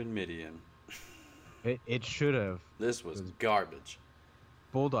Godfather and Mideon. It should have. This was garbage.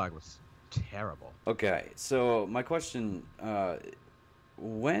 Bulldog was terrible. Okay, so my question: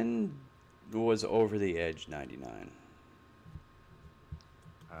 when was Over the Edge '99?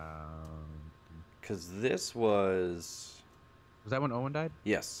 Because this was that when Owen died?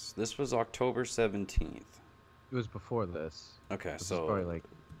 Yes, this was October 17th. It was before this. Okay, This so was probably like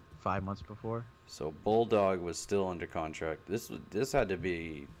 5 months before. So Bulldog was still under contract. This had to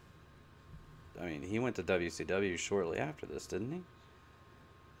be. I mean, he went to WCW shortly after this, didn't he?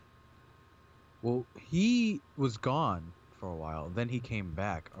 Well, he was gone for a while. Then he came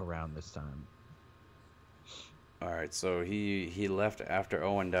back around this time. All right, so he left after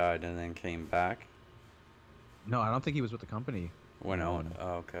Owen died and then came back. No, I don't think he was with the company. When Owen.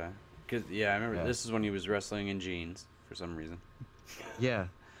 Oh, okay. Cause I remember this is when he was wrestling in jeans for some reason. Yeah,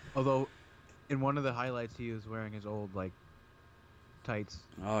 although in one of the highlights he was wearing his old like tights.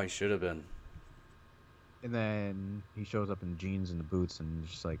 Oh, he should have been. And then he shows up in jeans and the boots and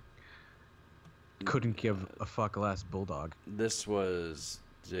just like couldn't give a fuck less Bulldog. This was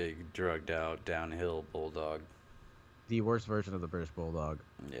the drugged out downhill Bulldog. The worst version of the British Bulldog.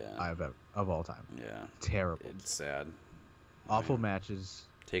 Yeah. I've ever, of all time. Yeah. Terrible. It's sad. Awful matches.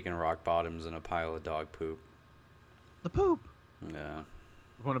 Taking rock bottoms in a pile of dog poop. The poop. Yeah.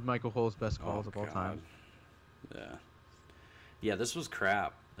 One of Michael Hull's best calls of all time. Yeah. Yeah, this was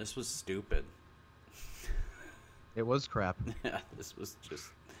crap. This was stupid. It was crap. Yeah, this was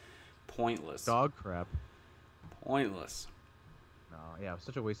just pointless. Dog crap. Pointless. No, yeah, it was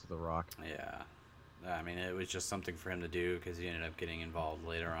such a waste of the Rock. Yeah. I mean, it was just something for him to do because he ended up getting involved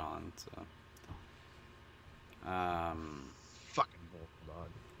later on. So, fucking Bulldog.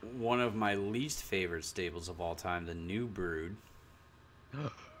 one of my least favorite stables of all time, the New Brood.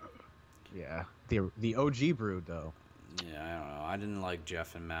 Yeah, the OG Brood though. Yeah, I don't know. I didn't like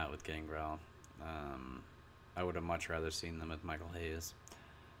Jeff and Matt with Gangrel. I would have much rather seen them with Michael Hayes.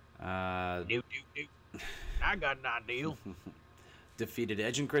 I got an idea. Defeated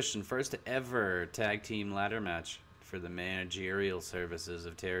Edge and Christian, first ever tag team ladder match for the managerial services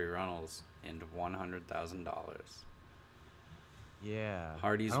of Terry Runnels, and $100,000. Yeah,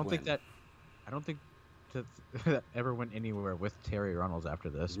 Hardy's I don't think win. that ever went anywhere with Terry Runnels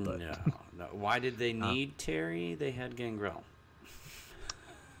after this. But No. Why did they need Terry? They had Gangrel.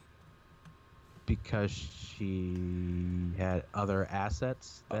 because she had other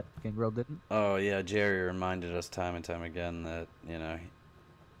assets that Gangrel didn't. Oh yeah, Jerry reminded us time and time again that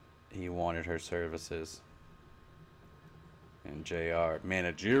he wanted her services. And JR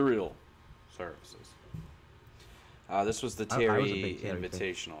managerial services. This was the I was a Terry big Terry fan.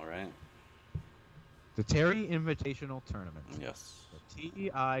 Invitational, right? The Terry Invitational Tournament. Yes. The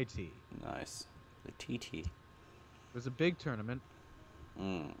TIT. Nice. The TT. It was a big tournament.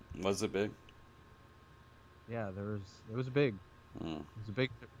 Was it big? Yeah, it was big. It was a big.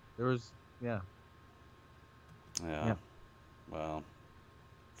 There was Yeah. Well,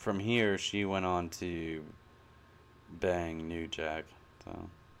 from here she went on to bang New Jack. So.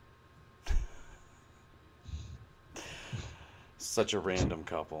 Such a random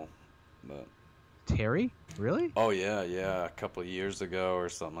couple, but. Terry? Really? Oh yeah, a couple of years ago or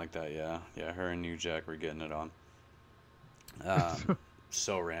something like that. Yeah, her and New Jack were getting it on.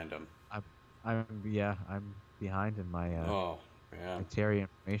 So random. I'm behind in my Oh yeah. my Terry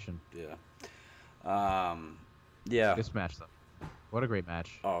information. Yeah. Yeah. This match though, what a great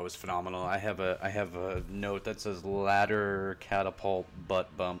match. Oh, it was phenomenal. I have a note that says ladder catapult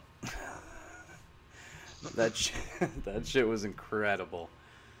butt bump. that shit was incredible.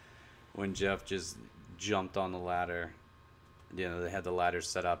 When Jeff just jumped on the ladder, they had the ladder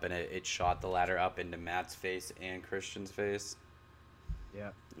set up and it shot the ladder up into Matt's face and Christian's face.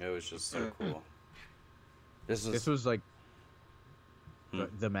 Yeah. It was just so cool. This was like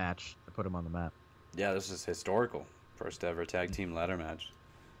the match that put him on the map. Yeah, this is historical. First ever tag team ladder match.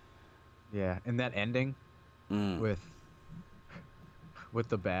 Yeah, and that ending with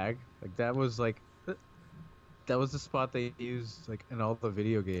the bag, like that was the spot they used like in all the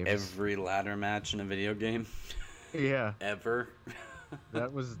video games. Every ladder match in a video game. Yeah. Ever.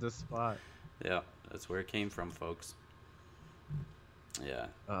 That was the spot. Yeah, that's where it came from, folks. Yeah.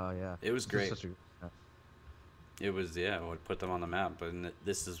 Yeah. It was great. Such It was, it would put them on the map, and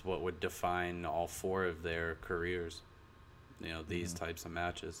this is what would define all four of their careers. These types of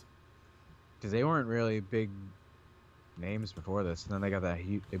matches. because they weren't really big names before this, and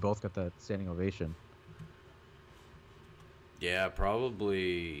then they both got that standing ovation. Yeah,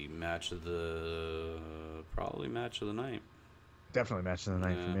 probably match of the night. Definitely match of the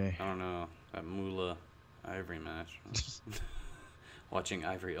night for me. I don't know, that Moolah Ivory match. Watching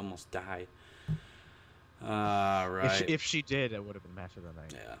Ivory almost die. Right. If she did, it would have been match of the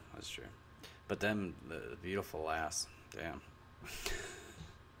night. Yeah, that's true. But then the beautiful ass. Damn.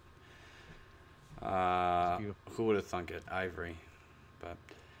 Who would have thunk it? Ivory. But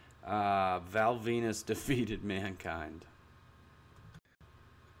Val Venus defeated Mankind.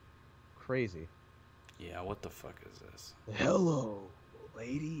 Crazy. Yeah, what the fuck is this? Hello,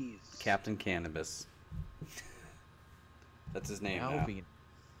 ladies. Captain Cannabis. That's his name now. Alvin.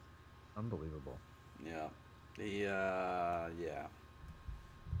 Unbelievable. Yeah. Yeah.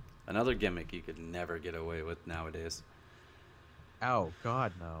 Another gimmick you could never get away with nowadays. Oh,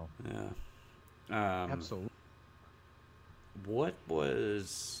 God, no. Yeah. Absolutely. What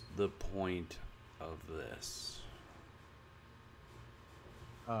was the point of this?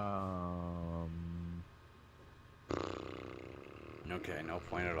 Okay, no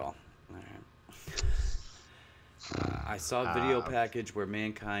point at all. Alright. I saw a video package where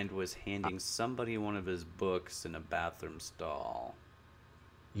Mankind was handing somebody one of his books in a bathroom stall.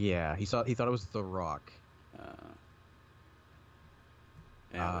 Yeah, he thought it was The Rock. And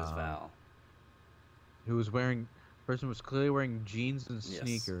it was Val. Who was person was clearly wearing jeans and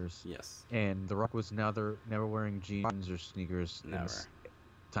sneakers. Yes. And The Rock was never wearing jeans or sneakers in this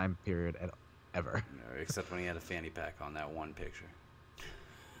time period ever. No, except when he had a fanny pack on that one picture.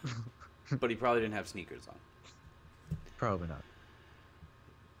 But he probably didn't have sneakers on. Probably not.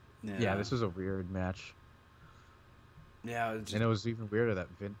 Yeah, this was a weird match. Yeah, and it was even weirder that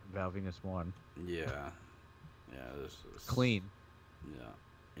Val Venus won. Yeah, this was clean.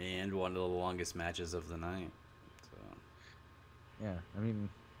 Yeah, and one of the longest matches of the night. So. Yeah, I mean,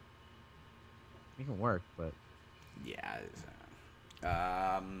 it can work, but yeah.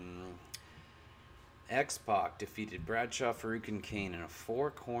 X-Pac defeated Bradshaw, Farouk, and Kane in a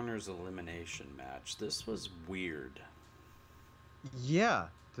 4 corners elimination match. This was weird. Yeah,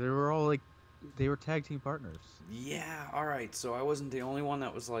 they were tag team partners. Yeah, alright, so I wasn't the only one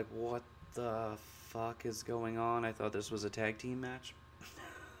that was like, what the fuck is going on? I thought this was a tag team match.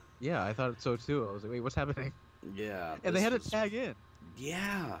 Yeah, I thought so too. I was like, wait, what's happening? Yeah. And they had to tag in.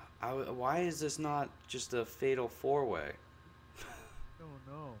 Yeah. Why is this not just a fatal 4-way? Oh,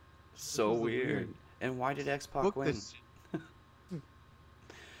 no. So weird. And why did X-Pac win?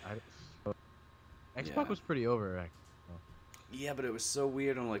 X-Pac was pretty over. Yeah, but it was so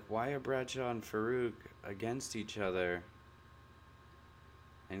weird. I'm like, why are Bradshaw and Farouk against each other?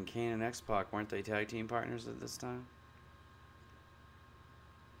 And Kane and X-Pac, weren't they tag team partners at this time?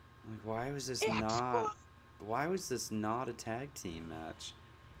 Like, why was this not a tag team match?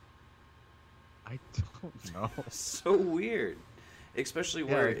 I don't know. So weird. Especially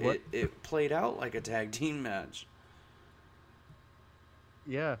where it played out like a tag team match.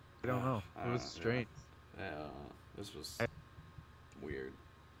 Yeah, I don't know. It was strange. Yeah, this was weird.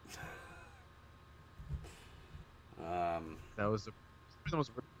 That was the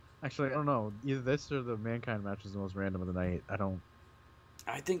most. Actually, I don't know. Either this or the Mankind match was the most random of the night.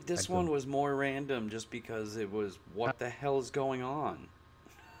 I think this one was more random just because it was what the hell is going on.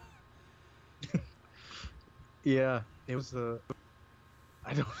 Yeah, it was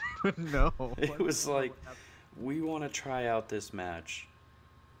I don't even know. It was like, we want to try out this match.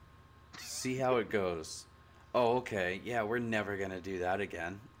 See how it goes. Oh, okay. Yeah, we're never going to do that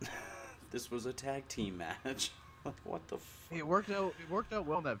again. This was a tag team match. What the fuck? It worked out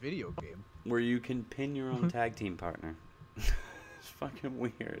well in that video game. Where you can pin your own tag team partner. It's fucking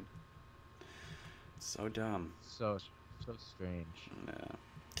weird. So dumb. So strange.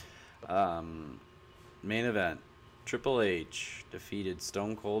 Yeah. Main event. Triple H defeated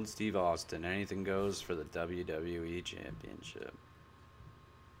Stone Cold Steve Austin. Anything goes for the WWE Championship.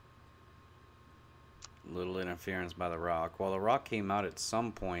 Little interference by The Rock. Well, The Rock came out at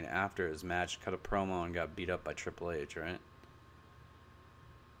some point after his match, cut a promo, and got beat up by Triple H, right?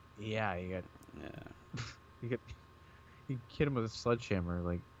 Yeah, he hit him with a sledgehammer,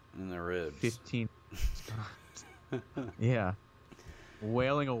 like in the ribs. 15. Yeah.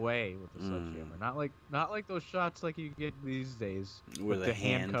 Wailing away with the sledgehammer. Not like those shots like you get these days with the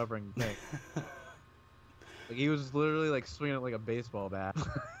hand covering thing. Like he was literally like swinging it like a baseball bat.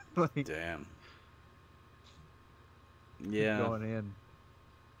 Like, damn. Yeah. Going in.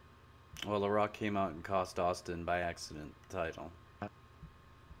 Well, The Rock came out and cost Austin by accident the title.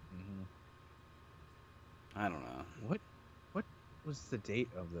 Mm-hmm. I don't know. What was the date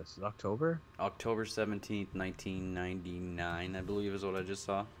of this? October? October 17th, 1999, I believe is what I just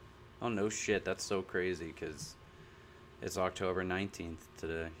saw. Oh, no shit. That's so crazy because it's October 19th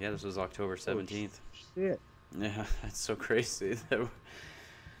today. Yeah, this was October 17th. Oh, shit. Yeah, that's so crazy.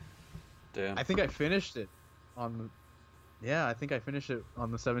 Damn. I think I finished it on... Yeah, I think I finished it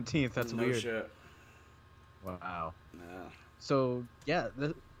on the 17th. That's no weird. Shit. Wow. Yeah. So yeah,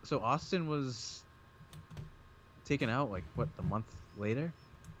 so Austin was taken out like what, a month later?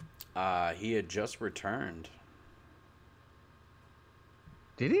 He had just returned.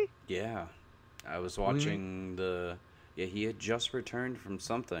 Did he? Yeah. I was What do you watching the. Yeah, he had just returned from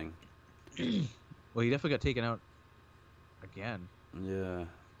something. Well, he definitely got taken out again. Yeah.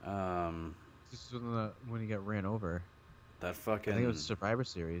 This is when he got ran over. That I think it was fucking. Survivor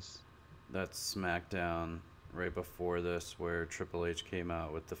Series. That Smackdown right before this where Triple H came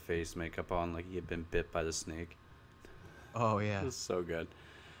out with the face makeup on like he had been bit by the snake. Oh yeah. It was so good.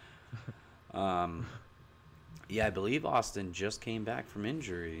 Yeah, I believe Austin just came back from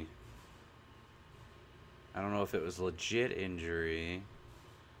injury. I don't know if it was legit injury.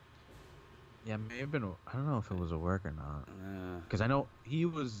 Yeah, it may have been. I don't know if it was a work or not. Yeah. Because I know he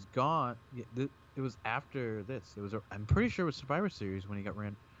was gone. It was after this. I'm pretty sure it was Survivor Series when he got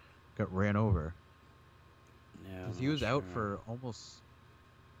ran over. Yeah. Because he was out for almost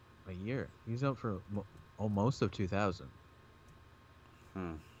a year. He was out for almost of 2000.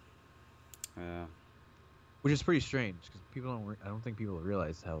 Yeah. Which is pretty strange because I don't think people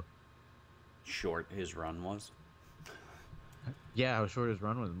realize how. Short his run was. Yeah, how short his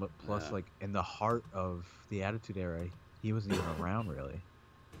run was, but plus, Yeah. like in the heart of the Attitude Era, he wasn't even around really.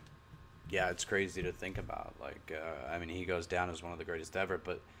 Yeah, it's crazy to think about. Like, I mean, he goes down as one of the greatest ever,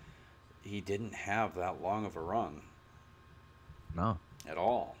 but he didn't have that long of a run No. at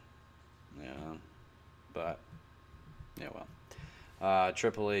all. Yeah. But, yeah, well.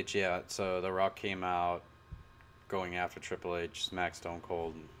 Triple H, yeah. So The Rock came out going after Triple H, smacked Stone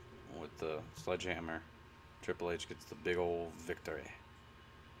Cold with the sledgehammer. Triple H gets the big old victory.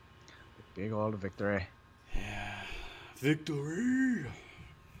 Big old victory. Yeah. Victory!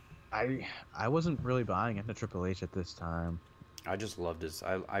 I wasn't really buying into Triple H at this time. I just loved his.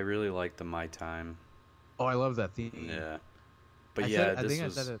 I really liked the My Time. Oh, I love that theme. Yeah. But I yeah, said, this I think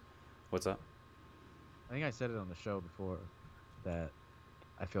was. I said it. What's up? I think I said it on the show before that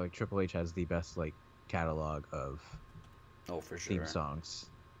I feel like Triple H has the best like catalog of Oh, for sure. theme songs.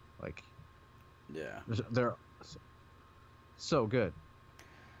 Like Yeah. they're so good.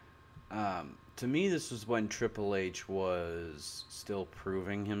 To me, this was when Triple H was still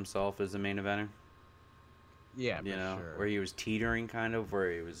proving himself as a main eventer. Yeah, You for know, sure. where he was teetering kind of,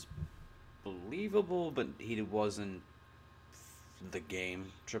 where he was believable, but he wasn't the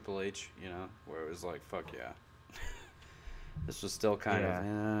game Triple H, you know, where it was like, fuck yeah. This was still kind of,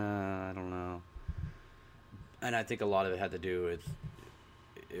 I don't know. And I think a lot of it had to do with,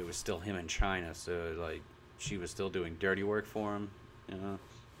 it was still him in China, so, like, she was still doing dirty work for him, you know.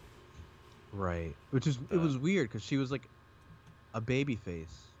 Right. Which is it was weird because she was like a baby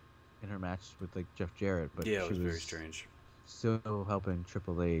face in her match with like Jeff Jarrett, but Yeah, she it was very strange. still helping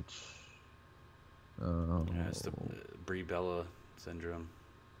Triple H. Yeah, it's the Brie Bella syndrome.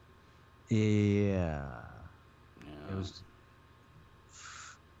 Yeah. Yeah. It was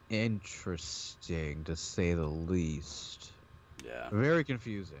interesting to say the least. Yeah, Very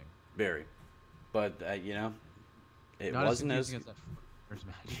confusing. very. But, you know, it Not wasn't as as... confusing as that first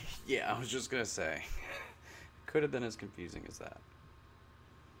match. Yeah, I was just going to say. Could have been as confusing as that.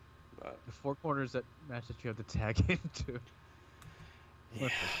 But, The four corners that match that you have to tag into. yeah.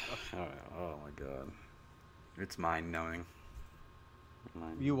 Oh, my God. It's mind-numbing.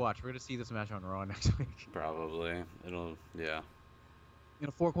 You watch. We're gonna see this match on Raw next week. Probably. It'll, yeah. In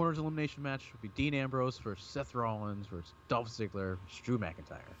a four corners elimination match will be Dean Ambrose versus Seth Rollins versus Dolph Ziggler versus Drew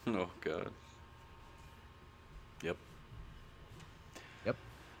McIntyre. Oh, God. Yep. Yep.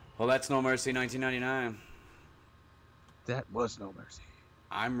 Well, that's No Mercy 1999. That was No Mercy.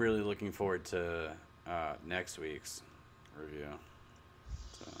 I'm really looking forward to next week's review.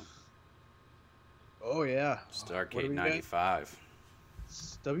 So, Oh yeah. Starrcade 95.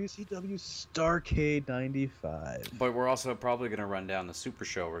 WCW Starrcade 95. But we're also probably going to run down the Super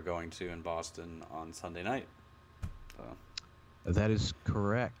Show we're going to in Boston on Sunday night. So That is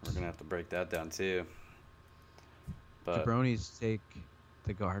correct. we're going to have to break that down too. But Jabronis take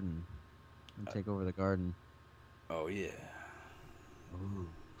the Garden and take over the Garden. oh yeah.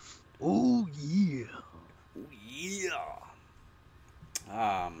 Oh yeah.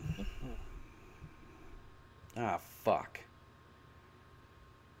 Oh yeah. Fuck.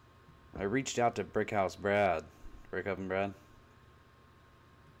 I reached out to Brickhouse Brad. Brick Oven Brad.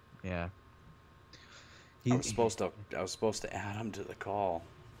 Yeah. I was supposed to add him to the call.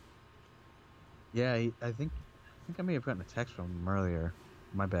 Yeah, I think I may have gotten a text from him earlier.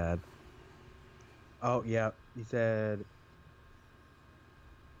 My bad. Oh yeah, he said,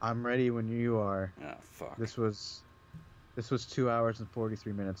 "I'm ready when you are." Ah, fuck. This was This was 2 hours and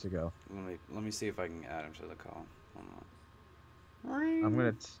 43 minutes ago. Let me see if I can add him to the call. Hold on. I'm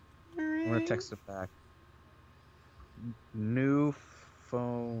gonna text it back. New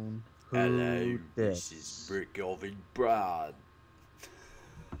phone. Who Hello, this? this is Brick Oven Brad.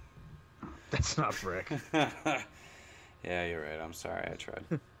 That's not Brick. Yeah, you're right. I'm sorry. I tried.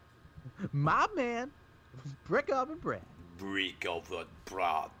 My man, Brick Oven Brad. Brick Oven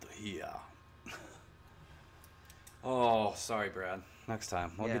Brad here. Oh, sorry, Brad. Next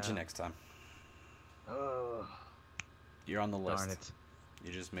time. We'll get you next time. Oh, You're on the list. darn it.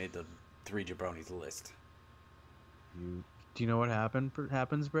 You just made the 3 jabronis list. Do you know what happens,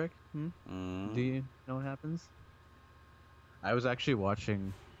 Brick? Mm. Do you know what happens? I was actually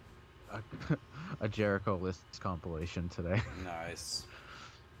watching a Jericho lists compilation today. Nice.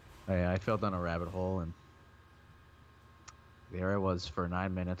 I fell down a rabbit hole, and there I was for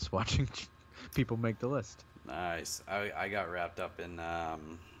 9 minutes watching people make the list. Nice. I got wrapped up in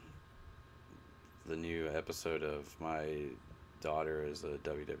the new episode of my daughter as a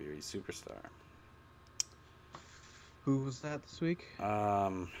WWE superstar. Who was that this week?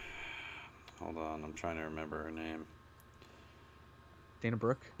 Hold on, I'm trying to remember her name. Dana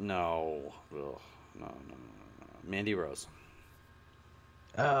Brooke? No. Ugh. No. Mandy Rose.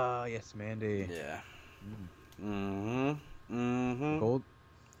 Ah, yes, Mandy. Yeah. Mm-hmm.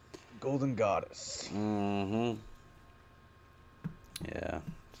 Golden Goddess. Mm-hmm. Yeah.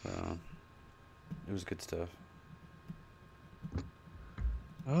 So it was good stuff.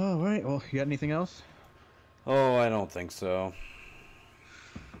 All right. Well, you got anything else? Oh, I don't think so.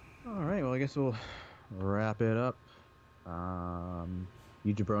 All right. Well, I guess we'll wrap it up.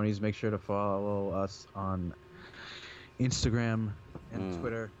 You jabronis, make sure to follow us on Instagram and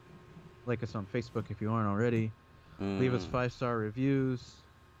Twitter. Like us on Facebook if you aren't already. Leave us 5-star reviews.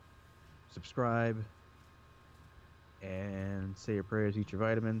 Subscribe. And say your prayers, eat your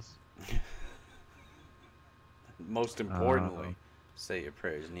vitamins. Most importantly, say your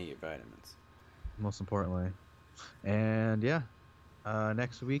prayers and eat your vitamins. Most importantly. And yeah,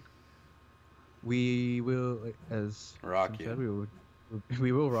 next week we will, as Rock Tim you. said,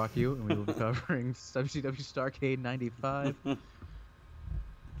 we will rock you, and we will be covering WCW Starrcade 95.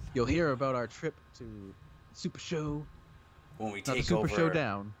 You'll hear about our trip to Super Show. When we Not the take Super over,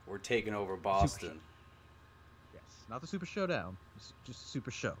 Showdown. we're taking over Boston. Yes, not the Super Showdown. Just Super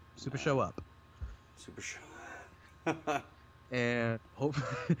Show. Super Show up. Super Show. And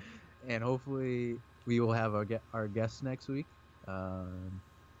hopefully we will have our guest next week.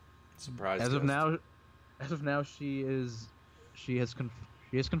 Surprise. As of now, she has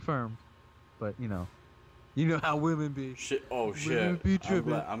confirmed, but you know how women be. Shit. Oh shit. Women be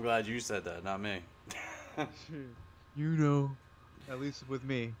tripping. I'm glad you said that, not me. You know, at least with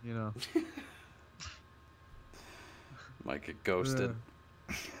me, you know. Might get ghosted.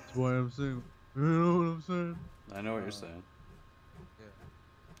 Yeah. That's why I'm saying. You know what I'm saying? I know what you're saying.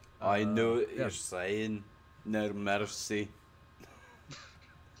 Yeah. I know what yeah. you're saying. No mercy.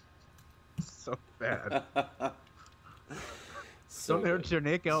 So bad. So Don't hurt your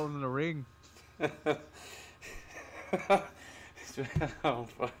neck out in the ring. Oh,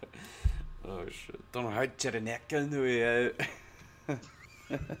 fuck. Oh shit. Don't hurt your neck on the way out.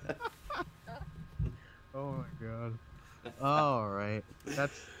 Oh my god. All right.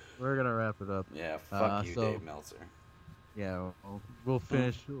 We're gonna wrap it up. Yeah, fuck you, so- Dave Meltzer. Yeah, we'll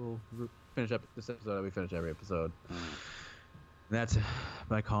finish. We'll finish up this episode. That we finish every episode. And that's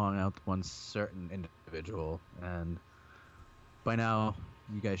by calling out one certain individual. And by now,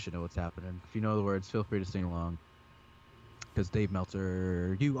 you guys should know what's happening. If you know the words, feel free to sing along. Because Dave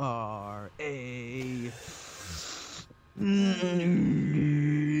Meltzer, you are a.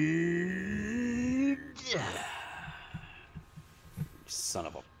 Son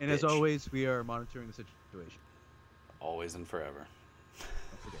of a And bitch. as always, we are monitoring the situation. Always and forever. Don't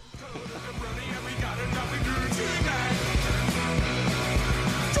forget. And we got enough to do tonight.